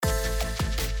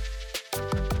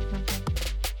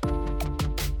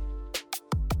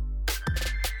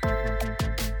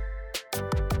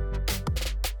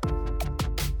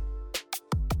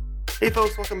Hey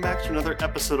folks, welcome back to another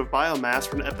episode of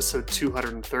Biomass. We're in episode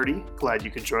 230. Glad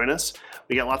you could join us.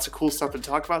 We got lots of cool stuff to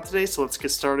talk about today, so let's get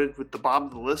started with the bottom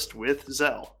of the list with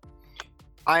Zell.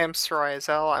 I am Soraya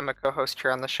Zell. I'm a co-host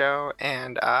here on the show,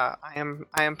 and I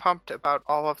am pumped about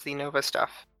all of the Nova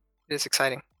stuff. It is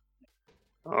exciting.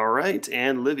 All right,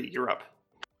 and Livy, you're up.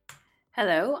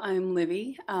 Hello, I'm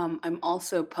Livy. I'm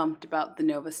also pumped about the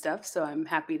Nova stuff, so I'm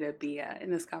happy to be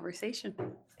in this conversation.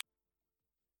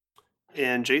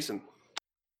 And Jason.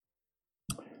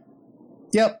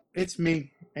 Yep, it's me,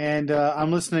 and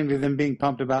I'm listening to them being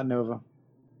pumped about Nova.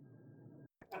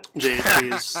 Jay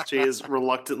is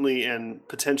reluctantly and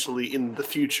potentially in the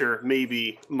future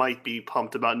might be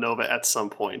pumped about Nova at some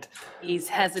point. He's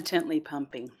hesitantly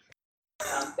pumping.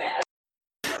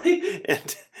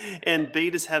 and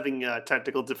Bait is having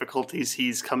technical difficulties.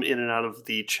 He's come in and out of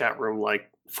the chat room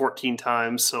like 14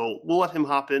 times, so we'll let him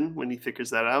hop in when he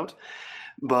figures that out.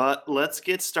 But let's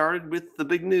get started with the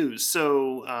big news.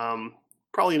 So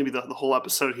probably going to be the whole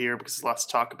episode here because there's lots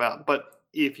to talk about. But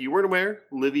if you weren't aware,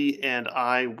 Livy and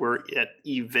I were at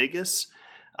eVegas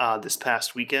this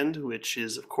past weekend, which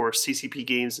is, of course, CCP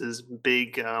Games'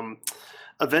 big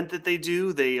event that they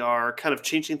do. They are kind of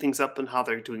changing things up in how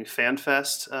they're doing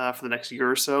FanFest for the next year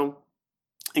or so,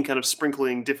 and kind of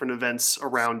sprinkling different events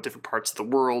around different parts of the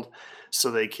world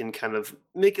so they can kind of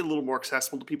make it a little more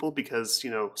accessible to people because,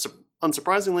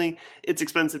 unsurprisingly, it's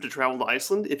expensive to travel to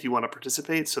Iceland if you want to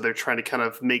participate. So they're trying to kind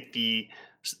of make the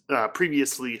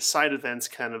previously side events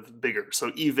kind of bigger.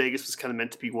 So eVegas was kind of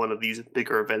meant to be one of these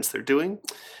bigger events they're doing.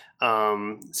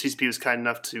 CCP was kind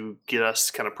enough to get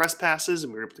us kind of press passes,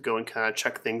 and we were able to go and kind of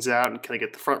check things out and kind of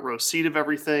get the front row seat of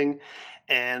everything.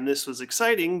 And this was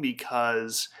exciting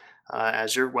because,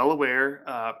 as you're well aware,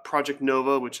 Project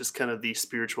Nova, which is kind of the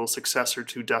spiritual successor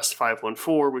to Dust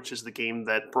 514, which is the game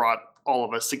that brought all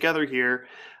of us together here,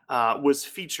 was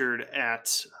featured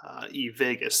at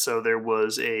eVegas. So there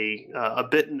was a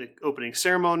bit in the opening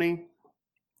ceremony.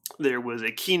 There was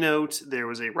a keynote, there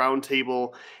was a round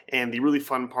table, and the really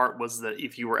fun part was that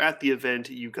if you were at the event,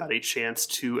 you got a chance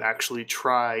to actually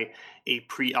try a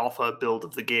pre-alpha build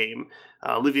of the game.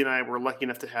 Livy and I were lucky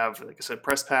enough to have, like I said,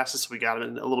 press passes, so we got it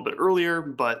in a little bit earlier,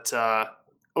 but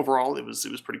overall it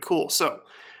was pretty cool. So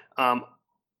I'm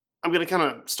going to kind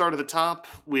of start at the top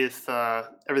with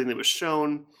everything that was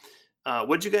shown.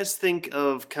 What did you guys think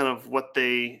of kind of what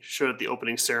they showed at the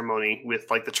opening ceremony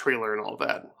with like the trailer and all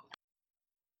that?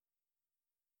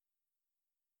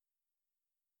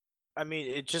 I mean,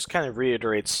 it just kind of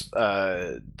reiterates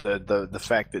the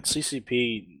fact that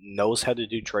CCP knows how to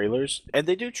do trailers, and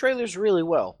they do trailers really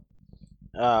well.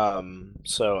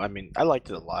 So I mean, I liked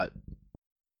it a lot.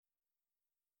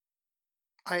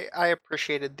 I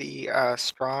appreciated the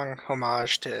strong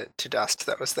homage to Dust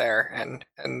that was there, and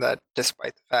that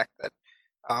despite the fact that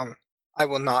I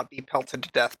will not be pelted to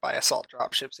death by assault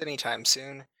dropships anytime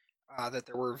soon. That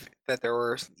there were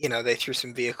they threw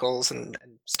some vehicles and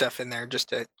stuff in there just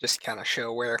to kind of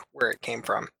show where it came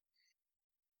from.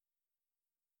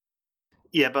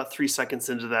 Yeah, about 3 seconds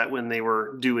into that when they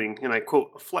were doing, and I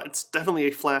quote, it's definitely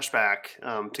a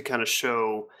flashback to kind of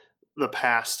show the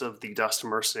past of the Dust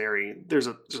Mercenary. There's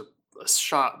a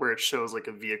shot where it shows like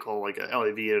a vehicle, like a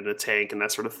LAV and a tank and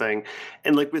that sort of thing.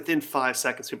 And like within 5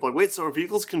 seconds, people are like, wait, so are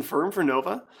vehicles confirmed for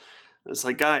Nova? It's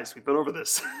like, guys, we've been over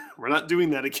this. We're not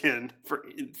doing that again for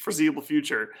foreseeable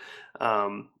future.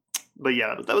 But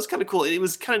yeah, that was kind of cool. It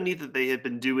was kind of neat that they had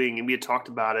been doing, and we had talked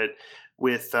about it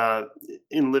with,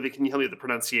 in Livy, can you help me with the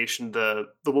pronunciation? The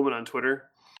woman on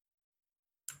Twitter?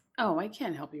 Oh, I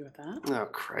can't help you with that. Oh,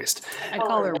 Christ. I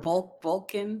call her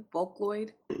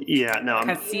Volkloid. Yeah, no.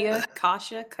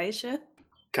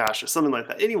 Kaisha, something like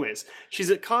that. Anyways, she's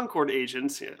a Concord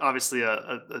agent, obviously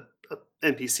a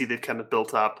NPC they've kind of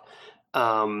built up.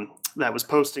 That was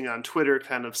posting on Twitter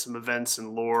kind of some events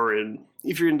and lore, and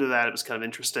if you're into that, it was kind of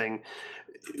interesting.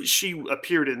 She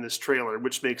appeared in this trailer,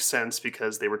 which makes sense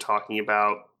because they were talking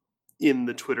about in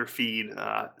the Twitter feed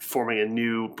forming a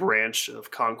new branch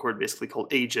of Concord, basically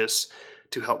called Aegis,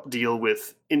 to help deal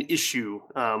with an issue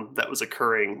that was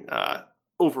occurring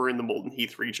over in the Molten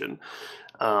Heath region.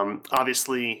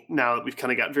 Obviously, now that we've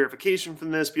kind of got verification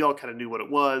from this, we all kind of knew what it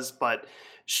was, but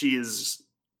she is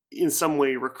in some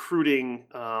way recruiting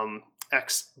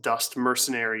ex-Dust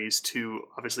mercenaries to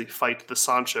obviously fight the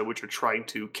Sancha, which are trying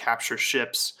to capture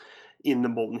ships in the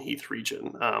Molten Heath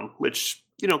region, which,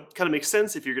 kind of makes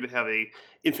sense. If you're going to have a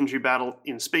infantry battle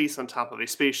in space on top of a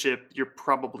spaceship, you're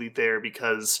probably there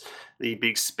because the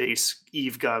big space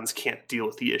Eve guns can't deal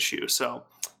with the issue. So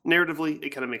narratively, it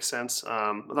kind of makes sense.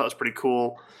 I thought it was pretty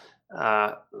cool.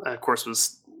 Of course,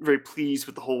 was very pleased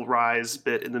with the whole Rise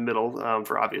bit in the middle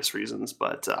for obvious reasons.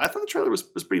 But I thought the trailer was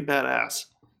pretty badass.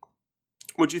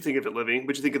 What'd you think of it, Livy?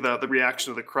 What'd you think of the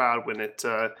reaction of the crowd when it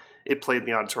played in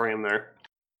the auditorium there?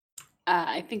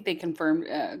 I think they confirmed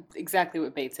exactly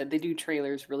what Bates said. They do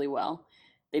trailers really well.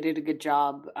 They did a good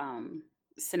job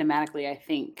cinematically, I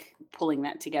think, pulling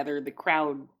that together. The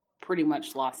crowd pretty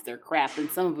much lost their crap, and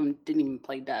some of them didn't even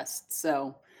play Dust.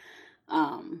 So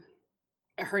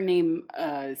her name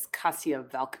is Cassia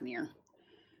Valkmir.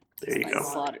 There you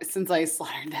go. Since I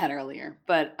slaughtered that earlier.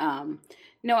 But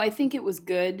no, I think it was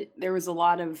good. There was a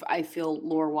lot of, I feel,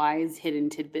 lore-wise hidden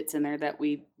tidbits in there that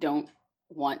we don't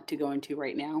want to go into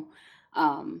right now.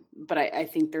 But I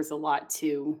think there's a lot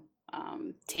to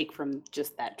take from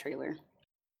just that trailer.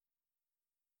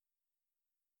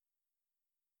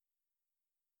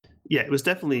 Yeah, it was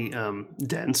definitely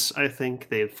dense. I think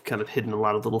they've kind of hidden a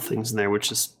lot of little things in there,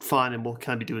 which is fun, and we'll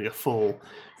kind of be doing a full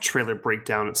trailer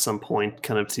breakdown at some point,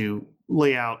 kind of to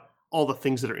lay out all the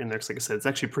things that are in there. Because, like I said, it's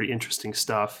actually pretty interesting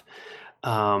stuff.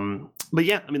 But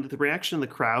yeah, I mean, the reaction in the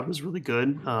crowd was really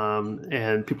good,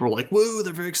 and people were like, "Whoa!"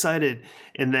 They're very excited.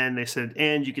 And then they said,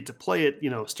 "And you get to play it,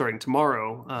 starting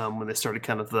tomorrow." When they started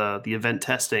kind of the event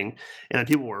testing, and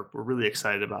people were really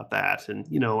excited about that. And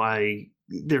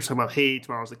they were talking about, hey,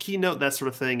 tomorrow's the keynote, that sort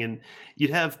of thing. And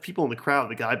you'd have people in the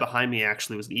crowd. The guy behind me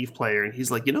actually was an EVE player, and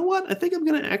he's like, "You know what? I think I'm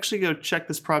gonna actually go check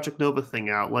this Project Nova thing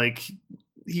out." Like,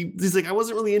 he's like, "I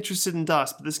wasn't really interested in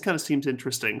Dust, but this kind of seems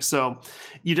interesting." So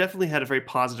you definitely had a very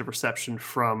positive reception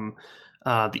from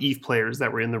the EVE players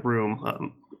that were in the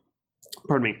room.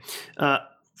 Pardon me.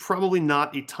 Probably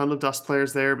not a ton of Dust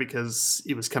players there because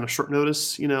it was kind of short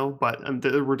notice, but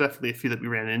there were definitely a few that we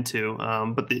ran into.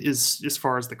 But as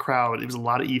far as the crowd, it was a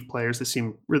lot of EVE players. They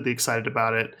seemed really excited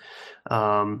about it.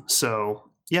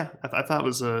 So yeah, I thought it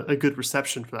was a good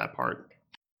reception for that part.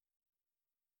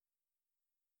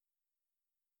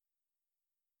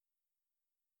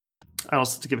 I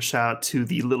also have to give a shout out to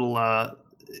the little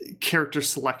character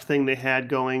select thing they had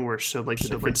going where it showed like the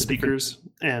different speakers,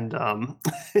 and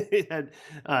it had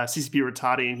CCP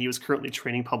Rattati, and he was currently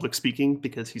training public speaking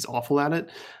because he's awful at it.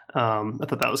 I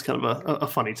thought that was kind of a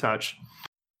funny touch.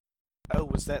 Oh,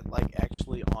 was that like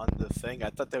actually on the thing?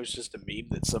 I thought that was just a meme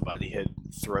that somebody had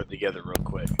thrown together real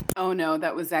quick. Oh no,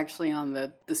 that was actually on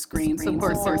the screen. So of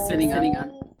course they're sitting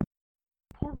on.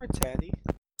 Poor Rattati.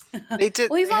 They did.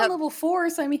 Well, he's they on had, level 4,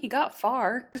 so I mean, he got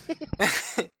far.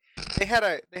 they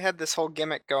had this whole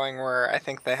gimmick going where I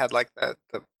think they had like the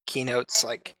keynotes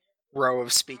like row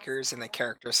of speakers in the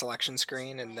character selection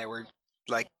screen, and they were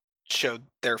like showed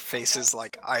their faces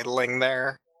like idling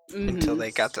there until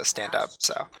they got to stand up.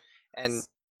 So, and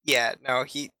yeah, no,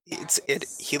 he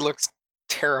looks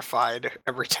terrified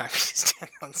every time he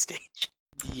stands on stage.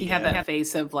 He had that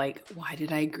face of like, why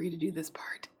did I agree to do this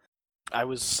part? I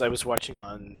was watching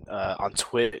on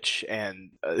Twitch, and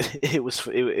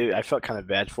I felt kind of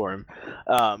bad for him,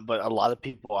 but a lot of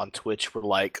people on Twitch were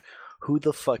like, "Who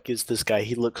the fuck is this guy?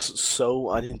 He looks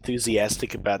so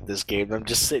unenthusiastic about this game." And I'm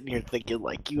just sitting here thinking,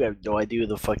 like, you have no idea who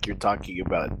the fuck you're talking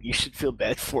about. You should feel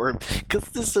bad for him because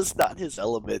this is not his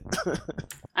element.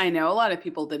 I know a lot of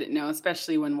people didn't know,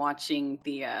 especially when watching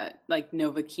the like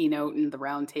Nova keynote and the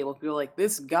roundtable. People were like,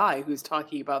 "This guy who's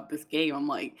talking about this game." I'm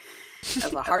like,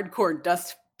 as a hardcore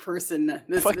Dust person,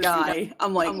 this guy.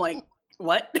 I'm like,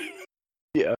 what?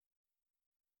 Yeah.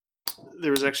 There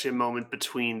was actually a moment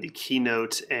between the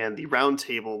keynote and the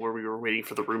roundtable where we were waiting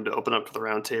for the room to open up for the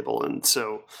roundtable, and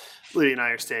so Lydia and I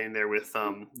are standing there with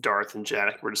Darth and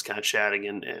Jadak. We're just kind of chatting,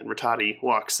 and Rattati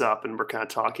walks up, and we're kind of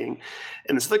talking,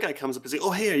 and this other guy comes up and says, "Oh,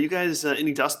 hey, are you guys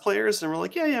any Dust players?" And we're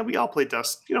like, "Yeah, we all play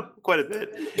Dust, quite a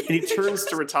bit." And he turns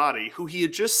to Rattati, who he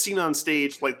had just seen on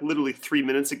stage like literally 3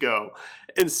 minutes ago,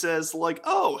 and says, like,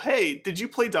 "Oh, hey, did you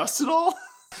play Dust at all?"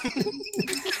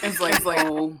 It's like,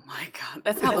 oh my god,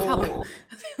 that's how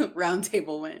the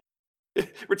roundtable went.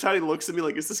 Rattati looks at me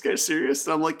like, "Is this guy serious?"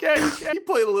 And I'm like, "Yeah, he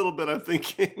played a little bit. I'm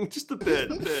thinking just a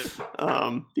bit."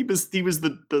 He was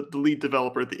the lead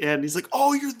developer at the end. He's like,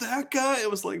 "Oh, you're that guy." I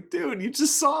was like, "Dude, you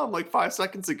just saw him like 5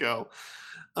 seconds ago."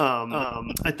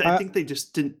 I think they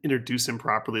just didn't introduce him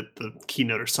properly at the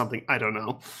keynote or something. I don't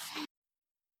know.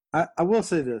 I will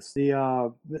say this: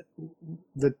 the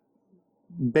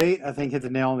Bait, I think, hit the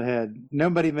nail on the head.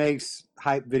 Nobody makes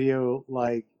hype video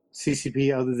like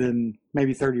CCP other than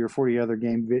maybe 30 or 40 other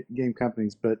game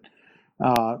companies, but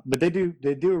they do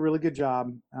a really good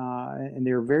job, and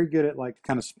they're very good at like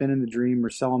kind of spinning the dream or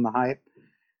selling the hype.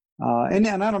 And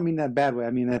I don't mean that bad way.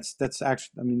 I mean that's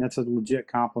actually that's a legit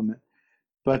compliment.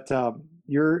 But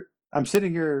I'm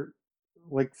sitting here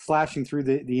like flashing through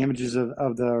the images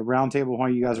of the roundtable while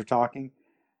you guys are talking.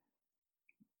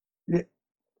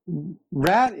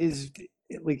 Rat is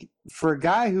like, for a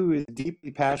guy who is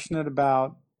deeply passionate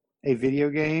about a video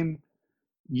game,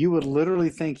 you would literally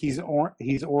think he's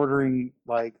ordering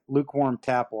like lukewarm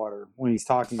tap water when he's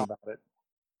talking about it.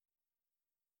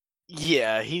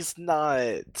 Yeah, he's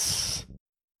not.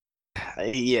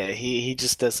 Yeah, he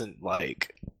just doesn't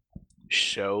like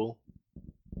show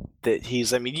that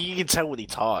he's. I mean, you can tell when he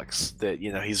talks that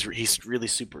he's really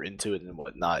super into it and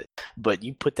whatnot. But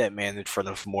you put that man in front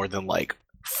of more than like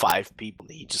 5 people,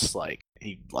 and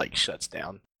he shuts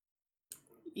down.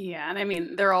 Yeah, and I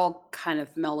mean they're all kind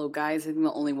of mellow guys. I think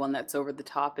the only one that's over the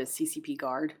top is CCP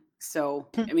Guard. So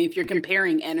I mean, if you're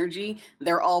comparing energy,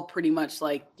 they're all pretty much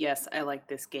like, yes, I like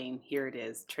this game. Here it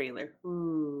is, trailer.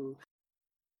 Ooh.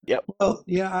 Well,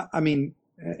 yeah, I mean,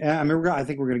 I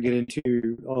think we're going to get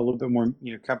into a little bit more,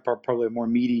 probably a more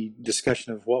meaty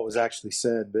discussion of what was actually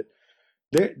said. But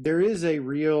there is a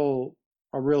real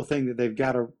thing that they've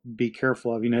got to be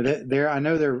careful of. I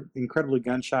know they're incredibly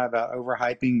gun shy about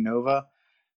overhyping Nova,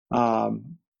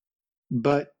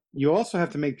 but you also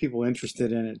have to make people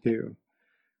interested in it too.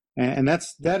 And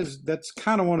that's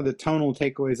kind of one of the tonal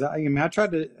takeaways. I mean, I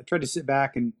tried to sit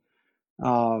back and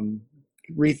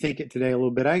rethink it today a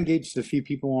little bit. I engaged a few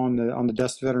people on the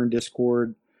Dust Veteran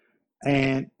Discord,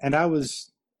 and I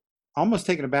was almost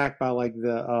taken aback by like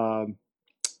the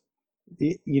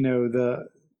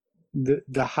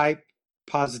hype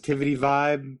positivity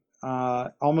vibe.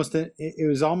 It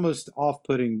was almost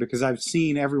off-putting because I've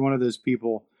seen every one of those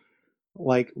people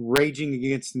like raging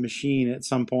against the machine at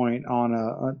some point on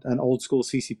an old school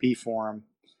CCP forum.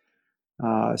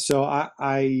 So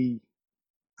I'm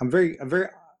very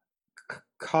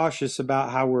cautious about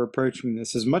how we're approaching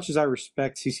this. As much as I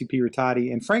respect CCP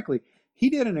Rattati, and frankly, he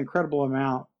did an incredible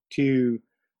amount to,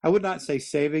 I would not say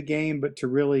save a game, but to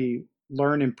really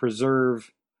learn and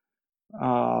preserve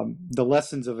the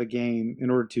lessons of a game in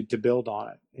order to build on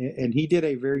it. And he did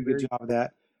a very good job of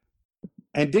that,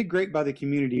 and did great by the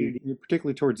community,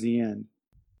 particularly towards the end.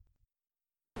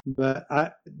 But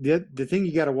the thing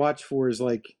you got to watch for is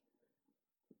like,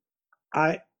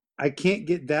 I can't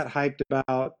get that hyped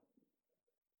about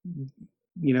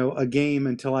a game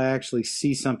until I actually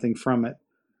see something from it.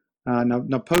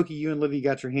 Now, Pokey, you and Livy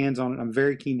got your hands on it. I'm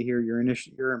very keen to hear your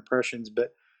impressions,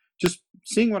 but just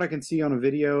seeing what I can see on a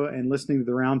video and listening to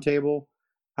the roundtable,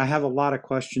 I have a lot of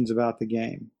questions about the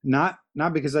game. Not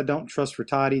because I don't trust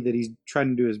Rattati that he's trying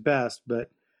to do his best,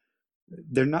 but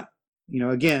they're not.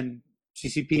 Again,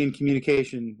 CCP and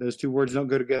communication; those two words don't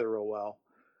go together real well.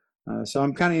 So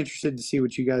I'm kind of interested to see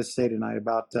what you guys say tonight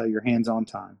about your hands-on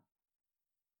time.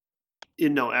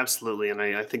 No, absolutely, and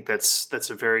I think that's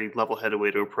a very level-headed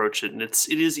way to approach it, and it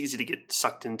is easy to get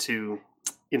sucked into,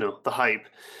 the hype,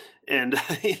 and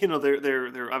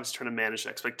they're obviously trying to manage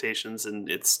expectations, and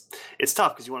it's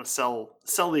tough because you want to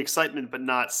sell the excitement, but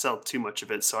not sell too much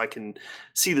of it. So I can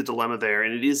see the dilemma there,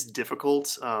 and it is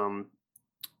difficult.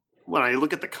 When I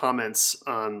look at the comments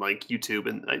on like YouTube,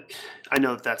 and I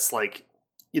know that's like,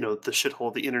 the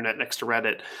shithole, the internet next to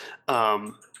Reddit.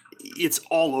 It's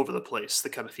all over the place, the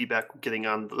kind of feedback we're getting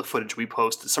on the footage we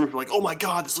posted. Some people are like, oh my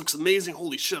God, this looks amazing.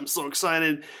 Holy shit, I'm so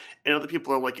excited. And other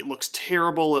people are like, it looks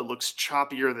terrible. It looks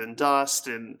choppier than dust.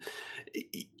 And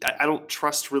I don't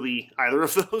trust really either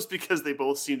of those because they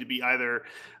both seem to be either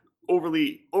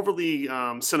overly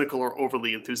cynical or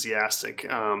overly enthusiastic.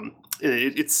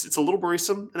 It's a little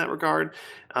worrisome in that regard.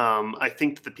 I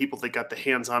think that the people that got the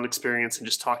hands-on experience and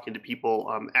just talking to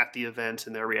people at the event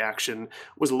and their reaction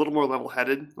was a little more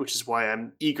level-headed, which is why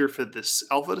I'm eager for this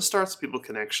alpha to start so people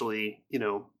can actually,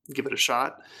 give it a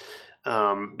shot.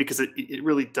 Because it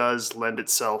really does lend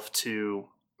itself to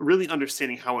really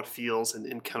understanding how it feels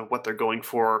and kind of what they're going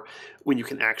for when you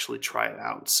can actually try it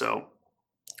out. So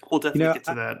we'll definitely get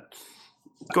to that.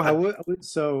 Go ahead.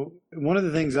 So one of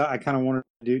the things I kind of wanted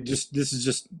to do, this is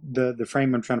just the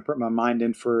frame I'm trying to put my mind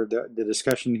in for the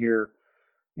discussion here,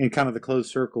 in kind of the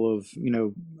closed circle of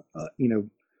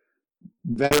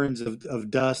veterans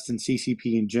of Dust and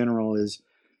CCP in general, is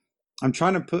I'm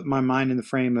trying to put my mind in the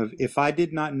frame of, if I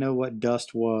did not know what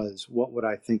Dust was, what would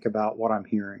I think about what I'm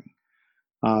hearing?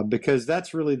 Because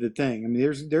that's really the thing. I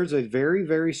mean, there's a very,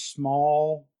 very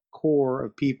small core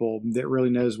of people that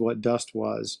really knows what Dust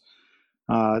was,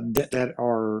 that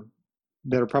are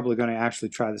probably going to actually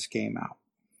try this game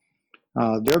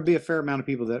out. There'll be a fair amount of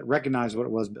people that recognize what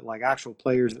it was, but like actual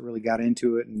players that really got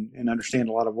into it and understand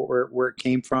a lot of where it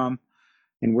came from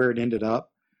and where it ended up.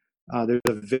 There's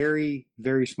a very,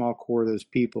 very small core of those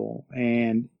people,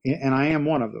 and I am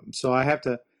one of them. So I'm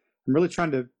really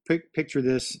trying to picture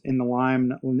this in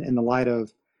the light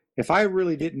of, if I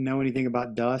really didn't know anything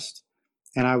about Dust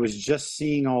and I was just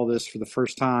seeing all this for the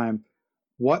first time,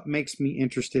 what makes me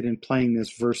interested in playing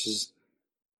this versus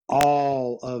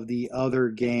all of the other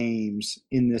games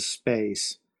in this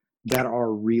space that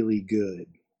are really good.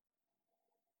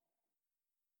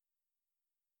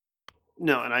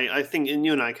 No, and I think, and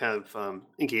you and I kind of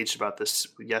engaged about this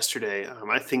yesterday.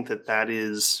 I think that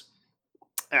is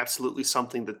absolutely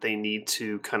something that they need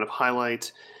to kind of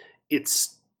highlight.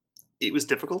 It's it was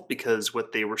difficult because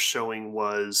what they were showing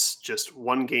was just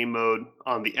one game mode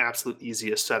on the absolute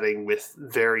easiest setting with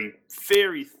very,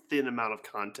 very thin amount of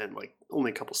content, like only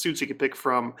a couple suits you could pick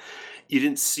from. You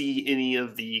didn't see any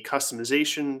of the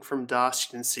customization from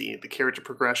Dust. You didn't see any of the character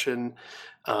progression.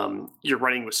 You're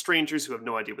running with strangers who have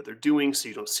no idea what they're doing, so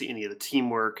you don't see any of the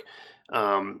teamwork.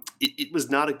 It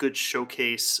was not a good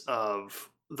showcase of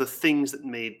the things that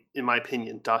made, in my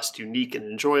opinion, Dust unique and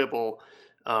enjoyable.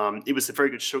 It was a very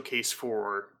good showcase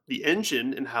for the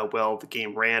engine and how well the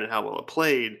game ran and how well it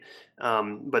played.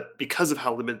 But because of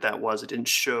how limited that was, it didn't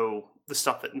show the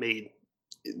stuff that made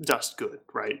Dust good,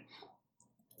 right?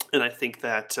 And I think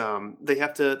that they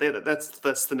have to.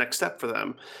 That's the next step for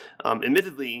them.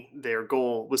 Admittedly, their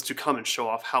goal was to come and show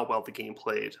off how well the game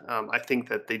played. I think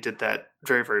that they did that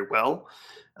very, very well.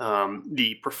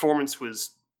 The performance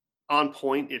was on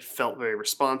point. It felt very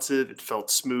responsive. It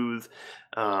felt smooth.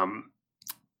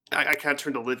 I kind of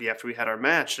turned to Livy after we had our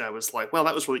match, and I was like, "Well,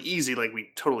 that was really easy. Like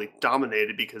we totally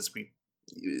dominated because we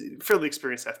fairly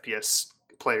experienced FPS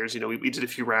players. We did a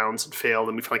few rounds and failed,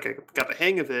 and we felt like I got the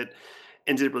hang of it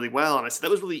and did really well." And I said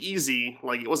that was really easy.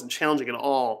 Like it wasn't challenging at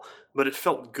all, but it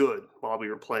felt good while we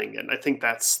were playing it. And I think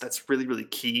that's really, really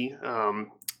key.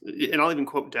 And I'll even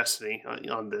quote Destiny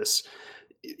on this.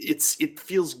 It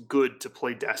feels good to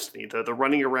play Destiny. The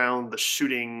running around, the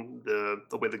shooting,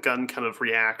 the way the gun kind of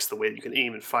reacts, the way you can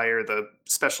aim and fire, the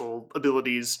special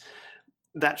abilities,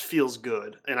 that feels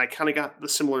good. And I kind of got the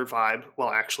similar vibe while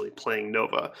actually playing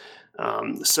Nova.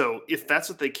 So if that's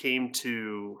what they came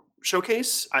to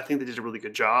showcase, I think they did a really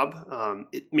good job.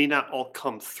 It may not all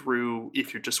come through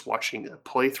if you're just watching a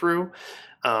playthrough,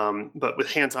 but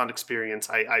with hands-on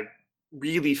experience, I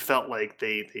really felt like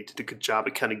they did a good job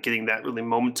at kind of getting that really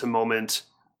moment to moment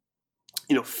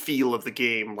feel of the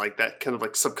game, like that kind of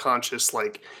like subconscious,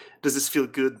 like, does this feel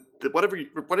good? That whatever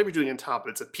you're doing on top of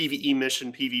it's a PvE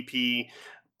mission, PvP,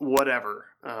 whatever.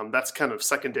 That's kind of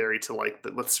secondary to like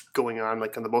what's going on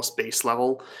like on the most base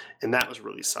level, and that was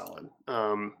really solid.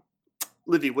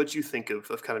 Livy, what do you think of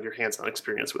kind of your hands-on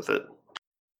experience with it?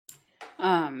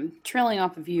 Trailing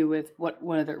off of you with what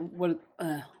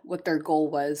their goal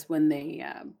was when they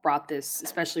brought this,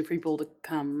 especially for people to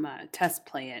come test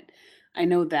play it. I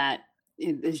know that,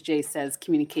 as Jay says,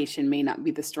 communication may not be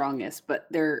the strongest, but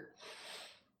their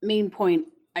main point,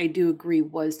 I do agree,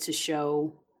 was to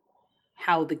show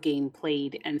how the game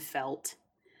played and felt.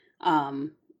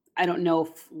 I don't know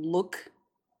if look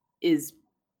is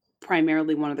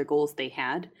primarily one of the goals they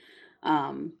had,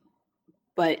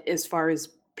 but as far as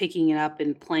picking it up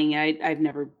and playing it, I've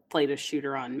never played a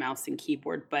shooter on mouse and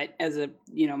keyboard, but as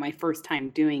my first time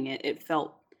doing it, it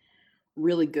felt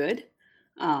really good.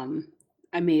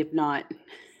 I may have not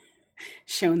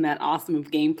shown that awesome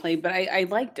of gameplay, but I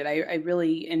liked it. I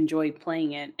really enjoyed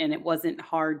playing it, and it wasn't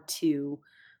hard to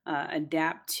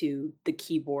adapt to the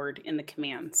keyboard and the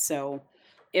commands. So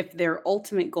if their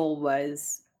ultimate goal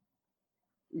was,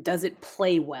 does it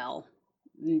play well?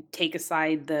 Take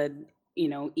aside the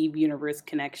Eve Universe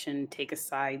connection, take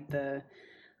aside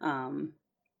um,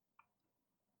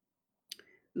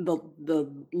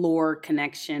 the lore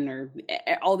connection or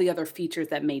all the other features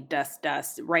that made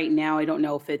Dust. Right now, I don't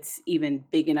know if it's even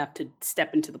big enough to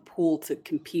step into the pool to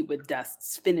compete with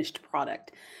Dust's finished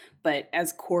product. But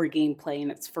as core gameplay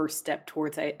and its first step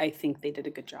towards, I think they did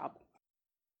a good job.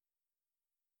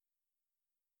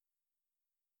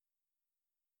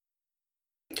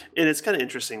 And it's kind of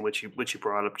interesting what you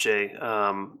brought up, Jay.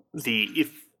 The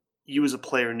if you as a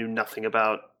player knew nothing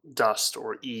about Dust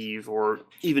or Eve, or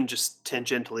even just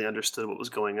tangentially understood what was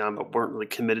going on, but weren't really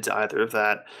committed to either of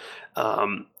that,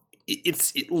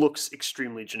 it looks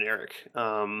extremely generic.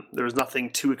 There was nothing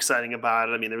too exciting about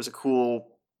it. I mean, there was a cool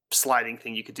sliding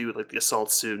thing you could do with like the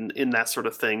assault suit and that sort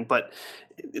of thing, but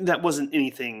that wasn't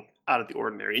anything out of the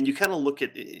ordinary. And you kind of look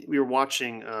at we were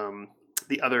watching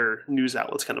the other news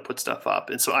outlets kind of put stuff up,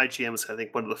 and so IGN was I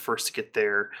think one of the first to get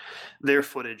their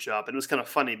footage up, and it was kind of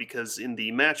funny because in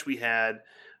the match we had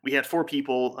four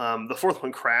people. The fourth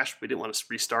one crashed. We didn't want to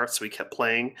restart, so we kept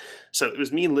playing. So it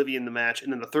was me and Livy in the match,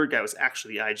 and then the third guy was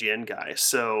actually the IGN guy.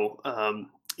 So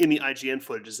in the IGN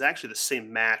footage is actually the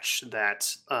same match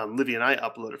that Livy and I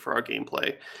uploaded for our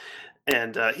gameplay.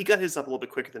 and he got his up a little bit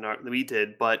quicker than we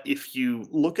did. But if you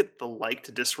look at the like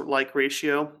to dislike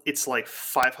ratio, it's like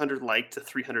 500 like to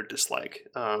 300 dislike,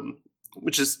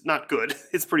 which is not good.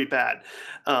 It's pretty bad,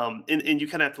 and you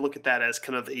kind of have to look at that as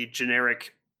kind of a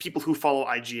generic people who follow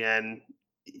IGN.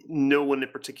 No one in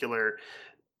particular.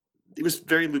 It was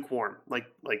very lukewarm, like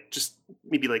just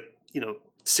maybe like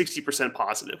 60%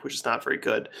 positive, which is not very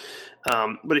good.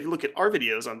 But if you look at our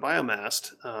videos on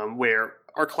Biomast, where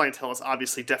our clientele is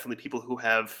obviously definitely people who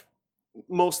have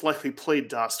most likely played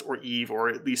Dust or Eve, or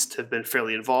at least have been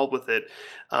fairly involved with it,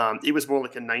 it was more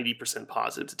like a 90%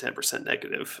 positive to 10%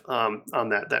 negative on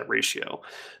that ratio.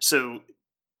 So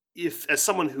if, as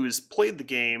someone who's played the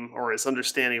game or is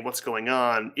understanding what's going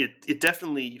on, it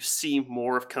definitely, you see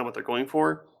more of kind of what they're going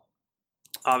for.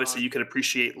 Obviously, you can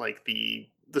appreciate like the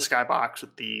skybox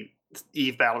with the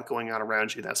Eve battle going on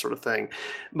around you, that sort of thing.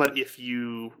 But if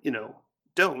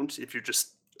don't, if you're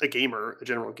just a gamer, a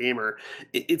general gamer,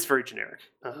 it's very generic.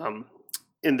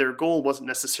 And their goal wasn't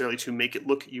necessarily to make it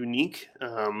look unique,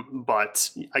 but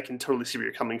I can totally see where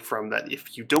you're coming from, that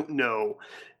if you don't know,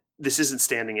 this isn't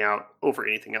standing out over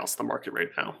anything else in the market right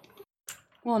now.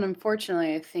 Well, and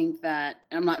unfortunately, I think that,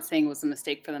 and I'm not saying it was a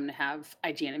mistake for them to have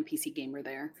IGN and PC Gamer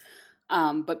there,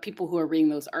 but people who are reading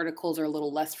those articles are a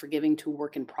little less forgiving to a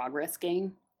work in progress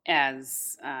game,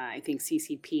 as I think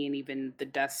CCP and even the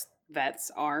Dust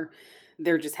vets are.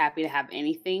 They're just happy to have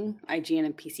anything. IGN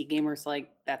and PC Gamers,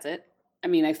 like, that's it. I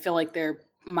mean, I feel like there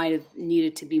might have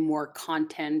needed to be more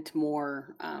content,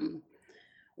 more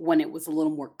when it was a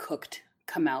little more cooked,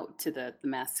 come out to the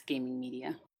mass gaming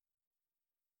media.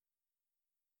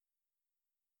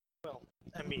 Well,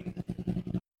 I mean,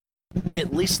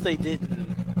 at least they didn't.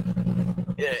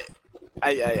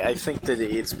 I think that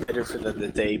it's better for them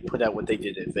that they put out what they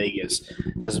did at Vegas,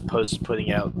 as opposed to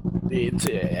putting out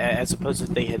as opposed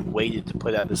to they had waited to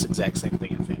put out this exact same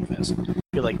thing at FanFest. I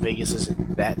feel like Vegas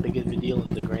isn't that big of a deal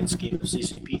in the grand scheme of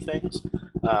CCP things,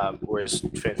 whereas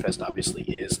FanFest obviously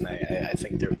is, and I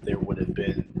think there would have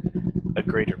been a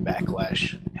greater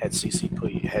backlash had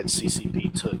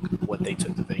CCP took what they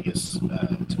took to Vegas to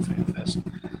FanFest.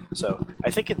 So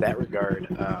I think in that regard,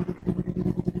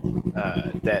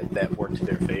 that worked to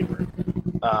their favor.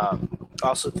 I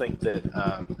also think that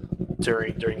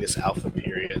during this alpha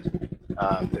period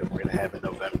that we're going to have in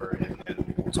November, and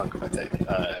we'll talk about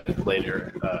that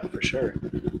later for sure.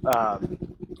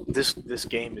 This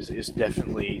game is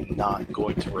definitely not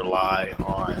going to rely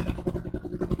on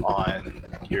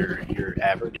your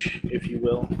average, if you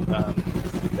will,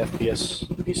 FPS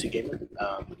PC gamer.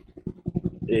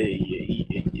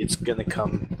 It's going to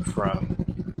come from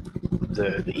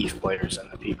the EVE players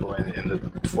and the people and the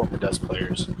former Dust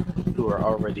players who are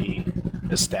already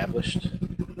established,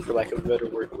 for lack of a better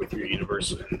word, with your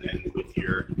universe and with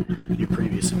your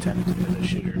previous attempt at a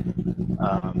shooter.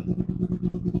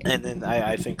 And then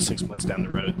I think 6 months down the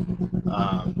road,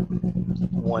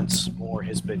 once more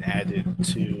has been added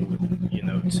to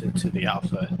the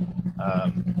alpha,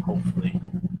 hopefully,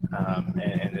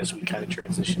 and as we kind of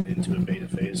transition into a beta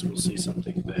phase, we'll see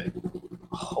something that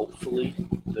hopefully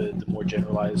the more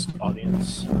generalized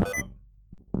audience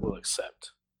will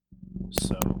accept.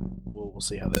 So we'll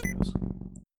see how that goes.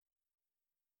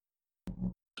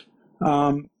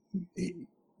 I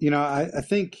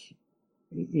think,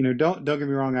 don't get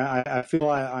me wrong. I feel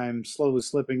I'm slowly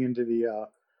slipping into the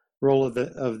role of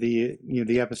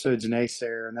the episodes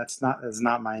naysayer, and that's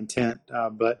not my intent.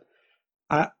 But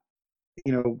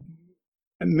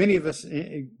many of us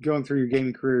going through your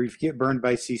gaming career, if you get burned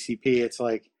by CCP, it's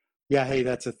like, yeah, hey,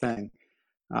 that's a thing.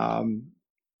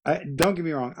 Don't get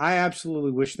me wrong. I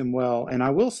absolutely wish them well, and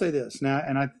I will say this now,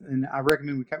 and I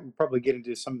recommend we probably get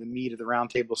into some of the meat of the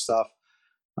roundtable stuff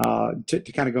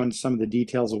to kind of go into some of the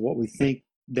details of what we think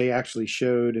they actually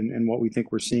showed and what we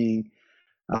think we're seeing.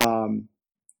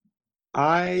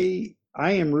 I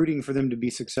am rooting for them to be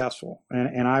successful,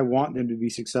 and I want them to be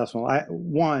successful. I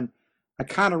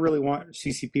kind of really want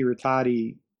CCP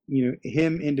Rattati,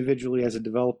 him individually as a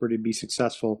developer, to be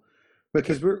successful,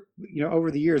 because we're,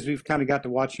 over the years we've kind of got to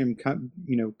watch him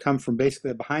come from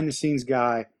basically a behind the scenes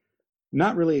guy,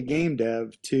 not really a game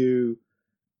dev, to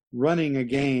running a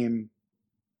game,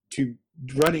 to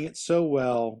running it so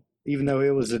well, even though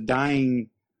it was a dying,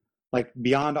 like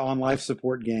beyond on life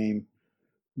support game,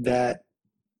 that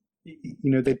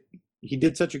he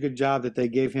did such a good job that they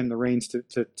gave him the reins to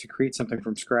create something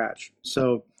from scratch.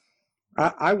 So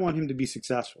I want him to be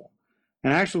successful,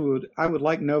 and actually I would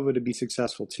like Nova to be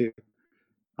successful too.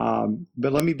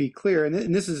 But let me be clear,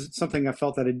 and this is something I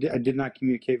felt that I did not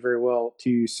communicate very well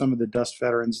to some of the Dust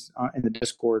veterans in the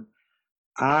Discord.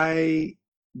 I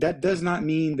that does not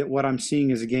mean that what I'm seeing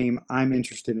is a game I'm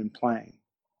interested in playing.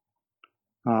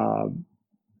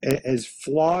 As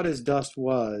flawed as Dust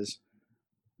was,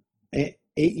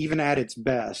 even at its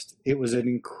best, it was an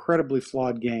incredibly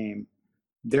flawed game.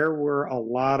 There were a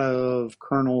lot of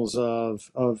kernels of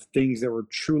things that were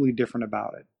truly different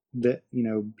about it, that,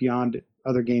 beyond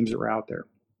other games that were out there.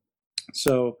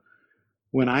 So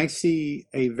when I see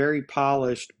a very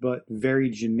polished but very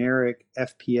generic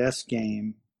FPS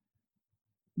game,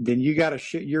 then you're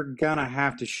gonna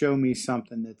have to show me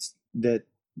something that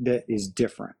is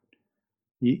different.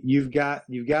 You've got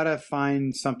to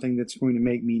find something that's going to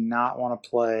make me not want to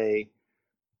play,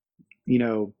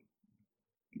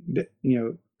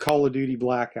 Call of Duty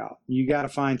Blackout. You got to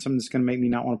find something that's going to make me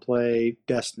not want to play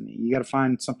Destiny. You got to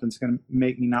find something that's going to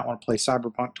make me not want to play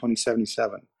Cyberpunk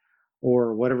 2077,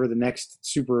 or whatever the next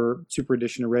super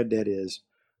edition of Red Dead is,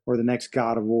 or the next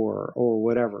God of War, or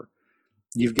whatever.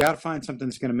 You've got to find something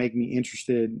that's going to make me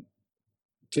interested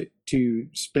to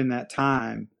spend that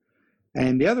time.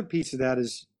 And the other piece of that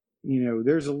is,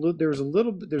 there's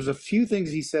a few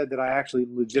things he said that I actually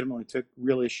legitimately took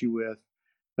real issue with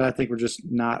that I think were just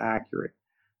not accurate.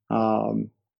 The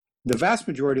vast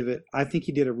majority of it, I think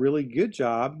he did a really good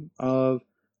job of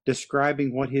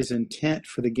describing what his intent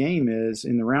for the game is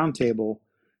in the roundtable,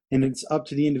 and it's up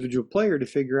to the individual player to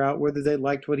figure out whether they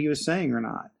liked what he was saying or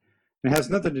not. And it has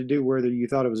nothing to do whether you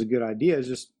thought it was a good idea. It's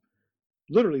just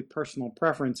literally personal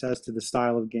preference as to the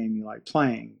style of game you like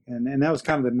playing. And that was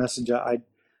kind of the message I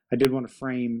did want to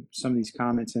frame some of these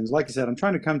comments in. Like I said, I'm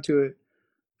trying to come to it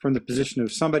from the position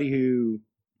of somebody who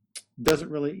doesn't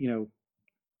really,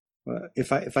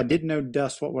 if I didn't know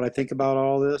Dust, what would I think about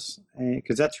all this?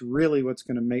 Because that's really what's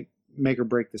going to make or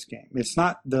break this game. It's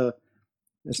not that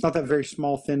very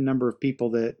small, thin number of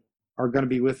people that are going to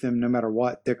be with them no matter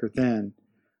what, thick or thin.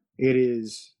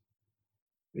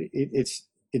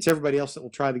 It's everybody else that will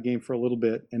try the game for a little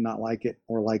bit and not like it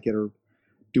or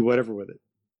do whatever with it.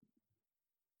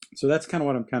 So that's kind of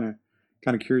what I'm kind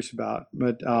of curious about.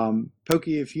 But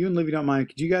Pokey, if you and Livy don't mind,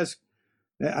 could you guys?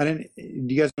 Do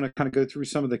you guys want to kind of go through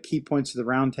some of the key points of the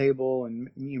round table, and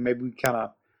maybe we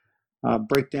kind of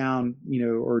break down,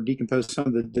 or decompose some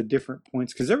of the different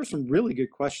points? Because there were some really good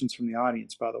questions from the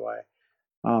audience, by the way.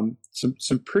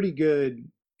 Some pretty good,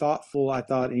 thoughtful, I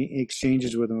thought,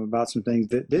 exchanges with them about some things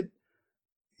that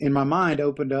in my mind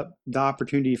opened up the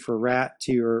opportunity for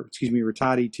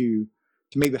Rattati to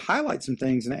maybe highlight some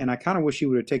things, and I kind of wish he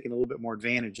would have taken a little bit more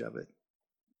advantage of it.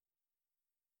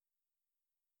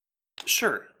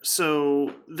 Sure.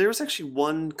 So there was actually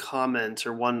one comment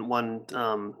or one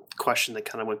question that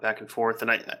kind of went back and forth, and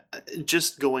I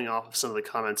just going off of some of the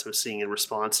comments I was seeing in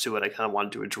response to it, I kind of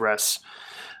wanted to address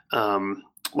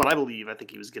what I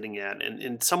think he was getting at,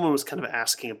 and someone was kind of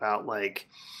asking about like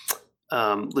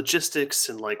logistics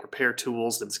and like repair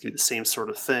tools. That's going to be the same sort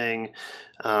of thing,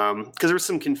 because there was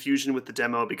some confusion with the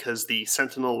demo because the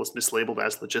Sentinel was mislabeled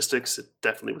as logistics. It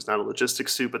definitely was not a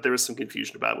logistics suit, but there was some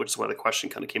confusion about it, which is why the question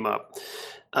kind of came up.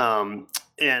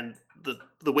 And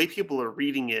the way people are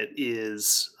reading it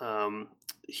is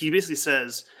he basically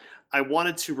says, I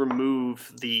wanted to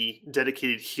remove the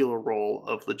dedicated healer role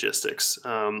of logistics.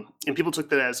 And people took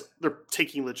that as they're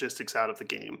taking logistics out of the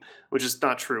game, which is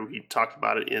not true. He talked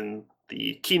about it in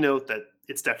the keynote that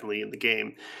it's definitely in the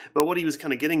game. But what he was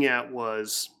kind of getting at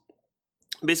was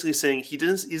basically saying he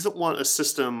doesn't want a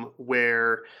system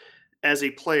where, as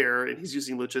a player, and he's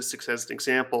using logistics as an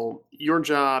example, your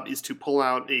job is to pull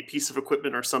out a piece of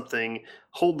equipment or something,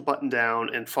 hold the button down,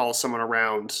 and follow someone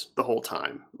around the whole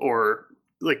time, or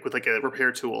like with like a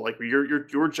repair tool. Like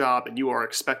your job, and you are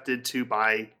expected to,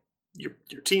 by your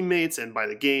teammates and by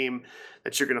the game,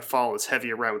 that you're going to follow this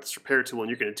heavy around with this repair tool, and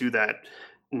you're going to do that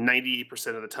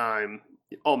 98% of the time,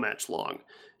 all match long.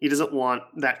 He doesn't want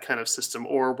that kind of system,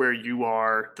 or where you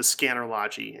are the scanner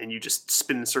logi and you just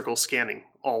spin in circles scanning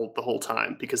the whole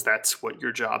time, because that's what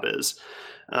your job is.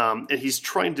 And he's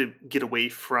trying to get away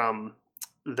from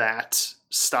that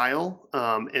style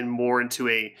and more into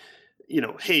a,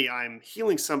 hey, I'm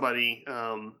healing somebody,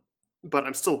 but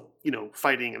I'm still,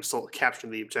 fighting. I'm still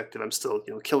capturing the objective. I'm still,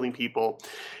 killing people.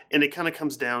 And it kind of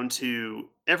comes down to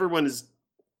everyone is,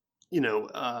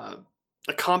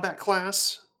 a combat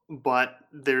class, but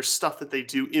there's stuff that they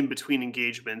do in between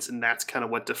engagements, and that's kind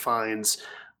of what defines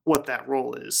what that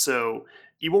role is. So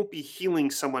you won't be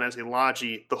healing someone as a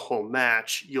logi the whole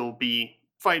match. You'll be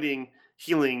fighting,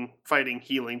 healing, fighting,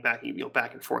 healing, back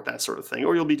and forth, that sort of thing.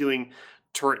 Or you'll be doing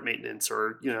turret maintenance,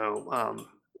 or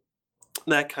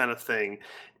that kind of thing.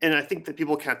 And I think that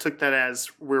people kind of took that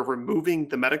as we're removing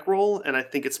the medic role, and I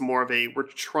think it's more of we're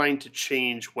trying to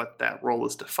change what that role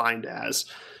is defined as.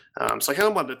 So I kind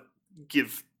of wanted to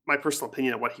give my personal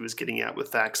opinion on what he was getting at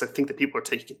with that, because I think that people are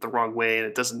taking it the wrong way, and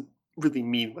it doesn't really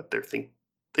mean what they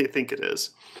think it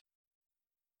is.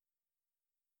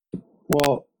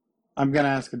 Well, I'm going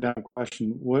to ask a dumb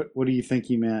question. What do you think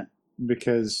he meant?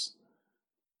 Because,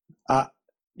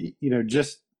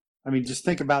 just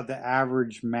think about the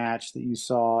average match that you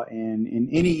saw in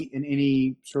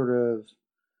any sort of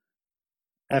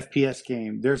FPS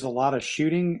game. There's a lot of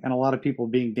shooting and a lot of people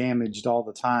being damaged all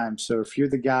the time. So if you're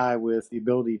the guy with the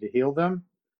ability to heal them,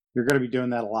 you're going to be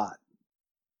doing that a lot.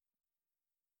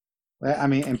 I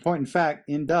mean, in point in fact,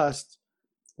 in Dust,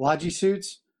 Logi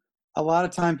suits, a lot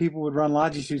of time people would run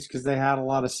Logi suits because they had a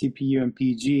lot of CPU and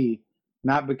PG,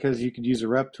 not because you could use a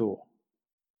rep tool.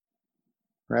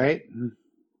 Right?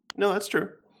 No, that's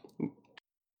true.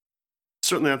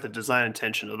 Certainly not the design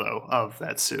intention, though, of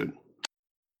that suit.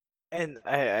 And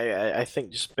I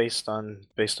think just based on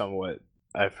what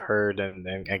I've heard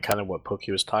and kind of what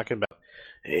Pokey was talking about,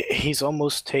 he's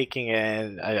almost taking,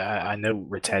 and I know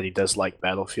Rattati does like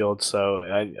Battlefield, so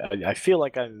I feel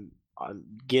like I'm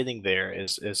getting there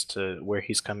as to where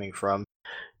he's coming from.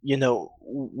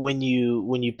 When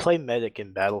you play medic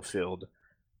in Battlefield,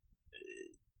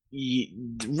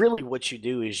 really what you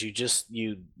do is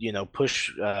you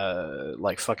push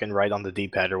like fucking right on the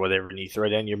D-pad or whatever, and you throw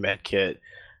down your med kit,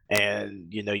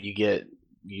 and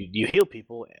you heal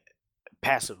people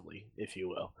passively, if you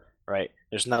will, right?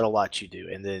 There's not a lot you do,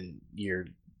 and then you're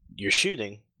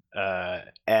shooting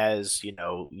as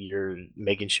you're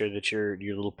making sure that your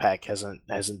little pack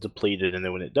hasn't depleted, and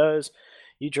then when it does,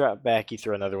 you drop back, you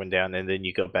throw another one down, and then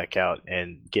you go back out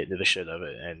and get into the shit of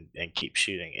it and keep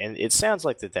shooting. And it sounds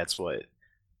like that's what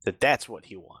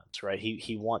he wants, right?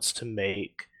 He wants to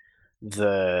make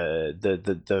the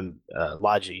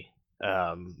Logi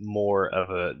more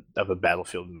of a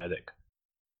Battlefield medic.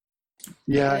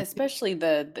 Yeah. And especially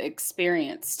the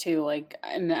experience too, like,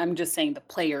 and I'm just saying the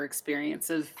player experience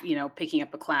of, picking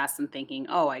up a class and thinking,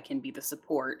 oh, I can be the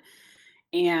support,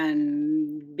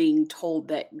 and being told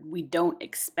that we don't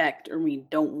expect or we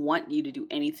don't want you to do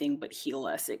anything but heal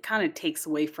us. It kind of takes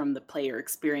away from the player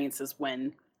experiences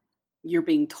when you're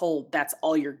being told that's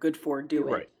all you're good for, do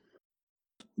it. Right.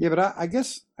 Yeah, but I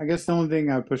guess the only thing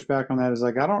I would push back on that is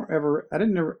like I don't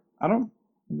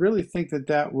really think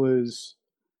that was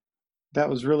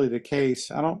really the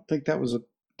case. I don't think that was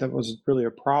really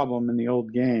a problem in the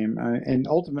old game, and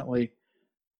ultimately,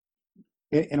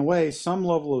 in a way, some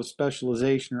level of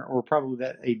specialization, or probably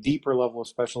that a deeper level of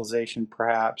specialization,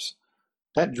 perhaps,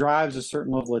 that drives a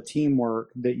certain level of teamwork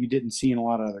that you didn't see in a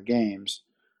lot of other games,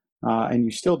 and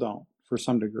you still don't for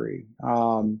some degree.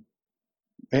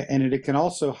 And it can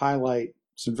also highlight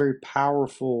some very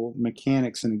powerful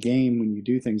mechanics in the game when you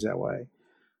do things that way.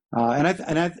 And I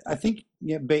think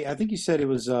I think you said it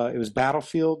was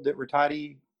Battlefield that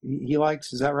Rattati he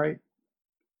likes. Is that right?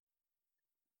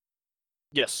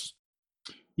 Yes.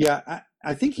 Yeah,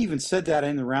 I think he even said that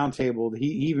in the roundtable. He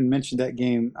even mentioned that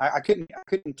game. I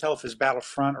couldn't tell if it's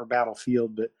Battlefront or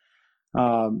Battlefield, but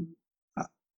I'll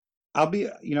be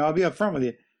upfront with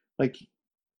you. Like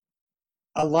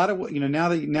a lot of what now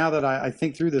that I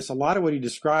think through this, a lot of what he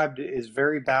described is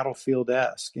very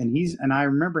Battlefield-esque, and I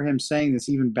remember him saying this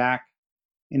even back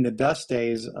in the Dust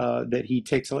days, that he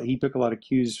took a lot of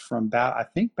cues from I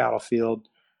think Battlefield,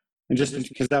 and just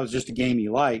because that was just a game he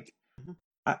liked.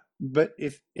 But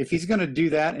if he's going to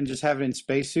do that and just have it in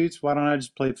spacesuits, why don't I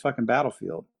just play fucking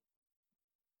Battlefield?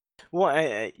 Well,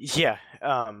 I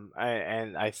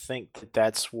think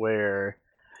that's where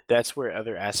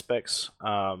other aspects,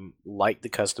 like the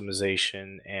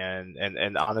customization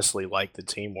and honestly like the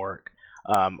teamwork,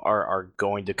 are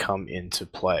going to come into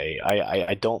play.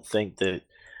 I don't think that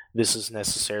this is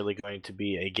necessarily going to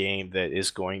be a game that is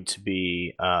going to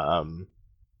be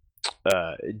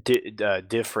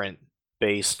different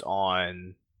based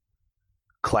on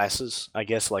classes. I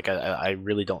guess like I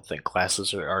really don't think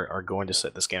classes are going to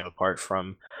set this game apart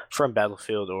from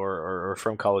Battlefield or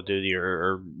from Call of Duty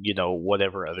or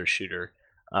whatever other shooter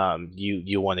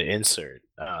you want to insert.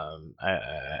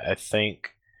 I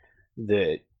think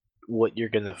that what you're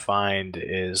going to find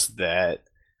is that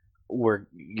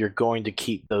you're going to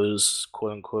keep those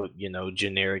quote unquote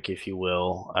generic, if you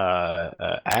will,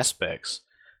 aspects,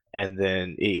 and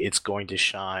then it's going to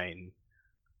shine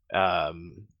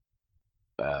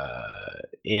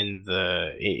in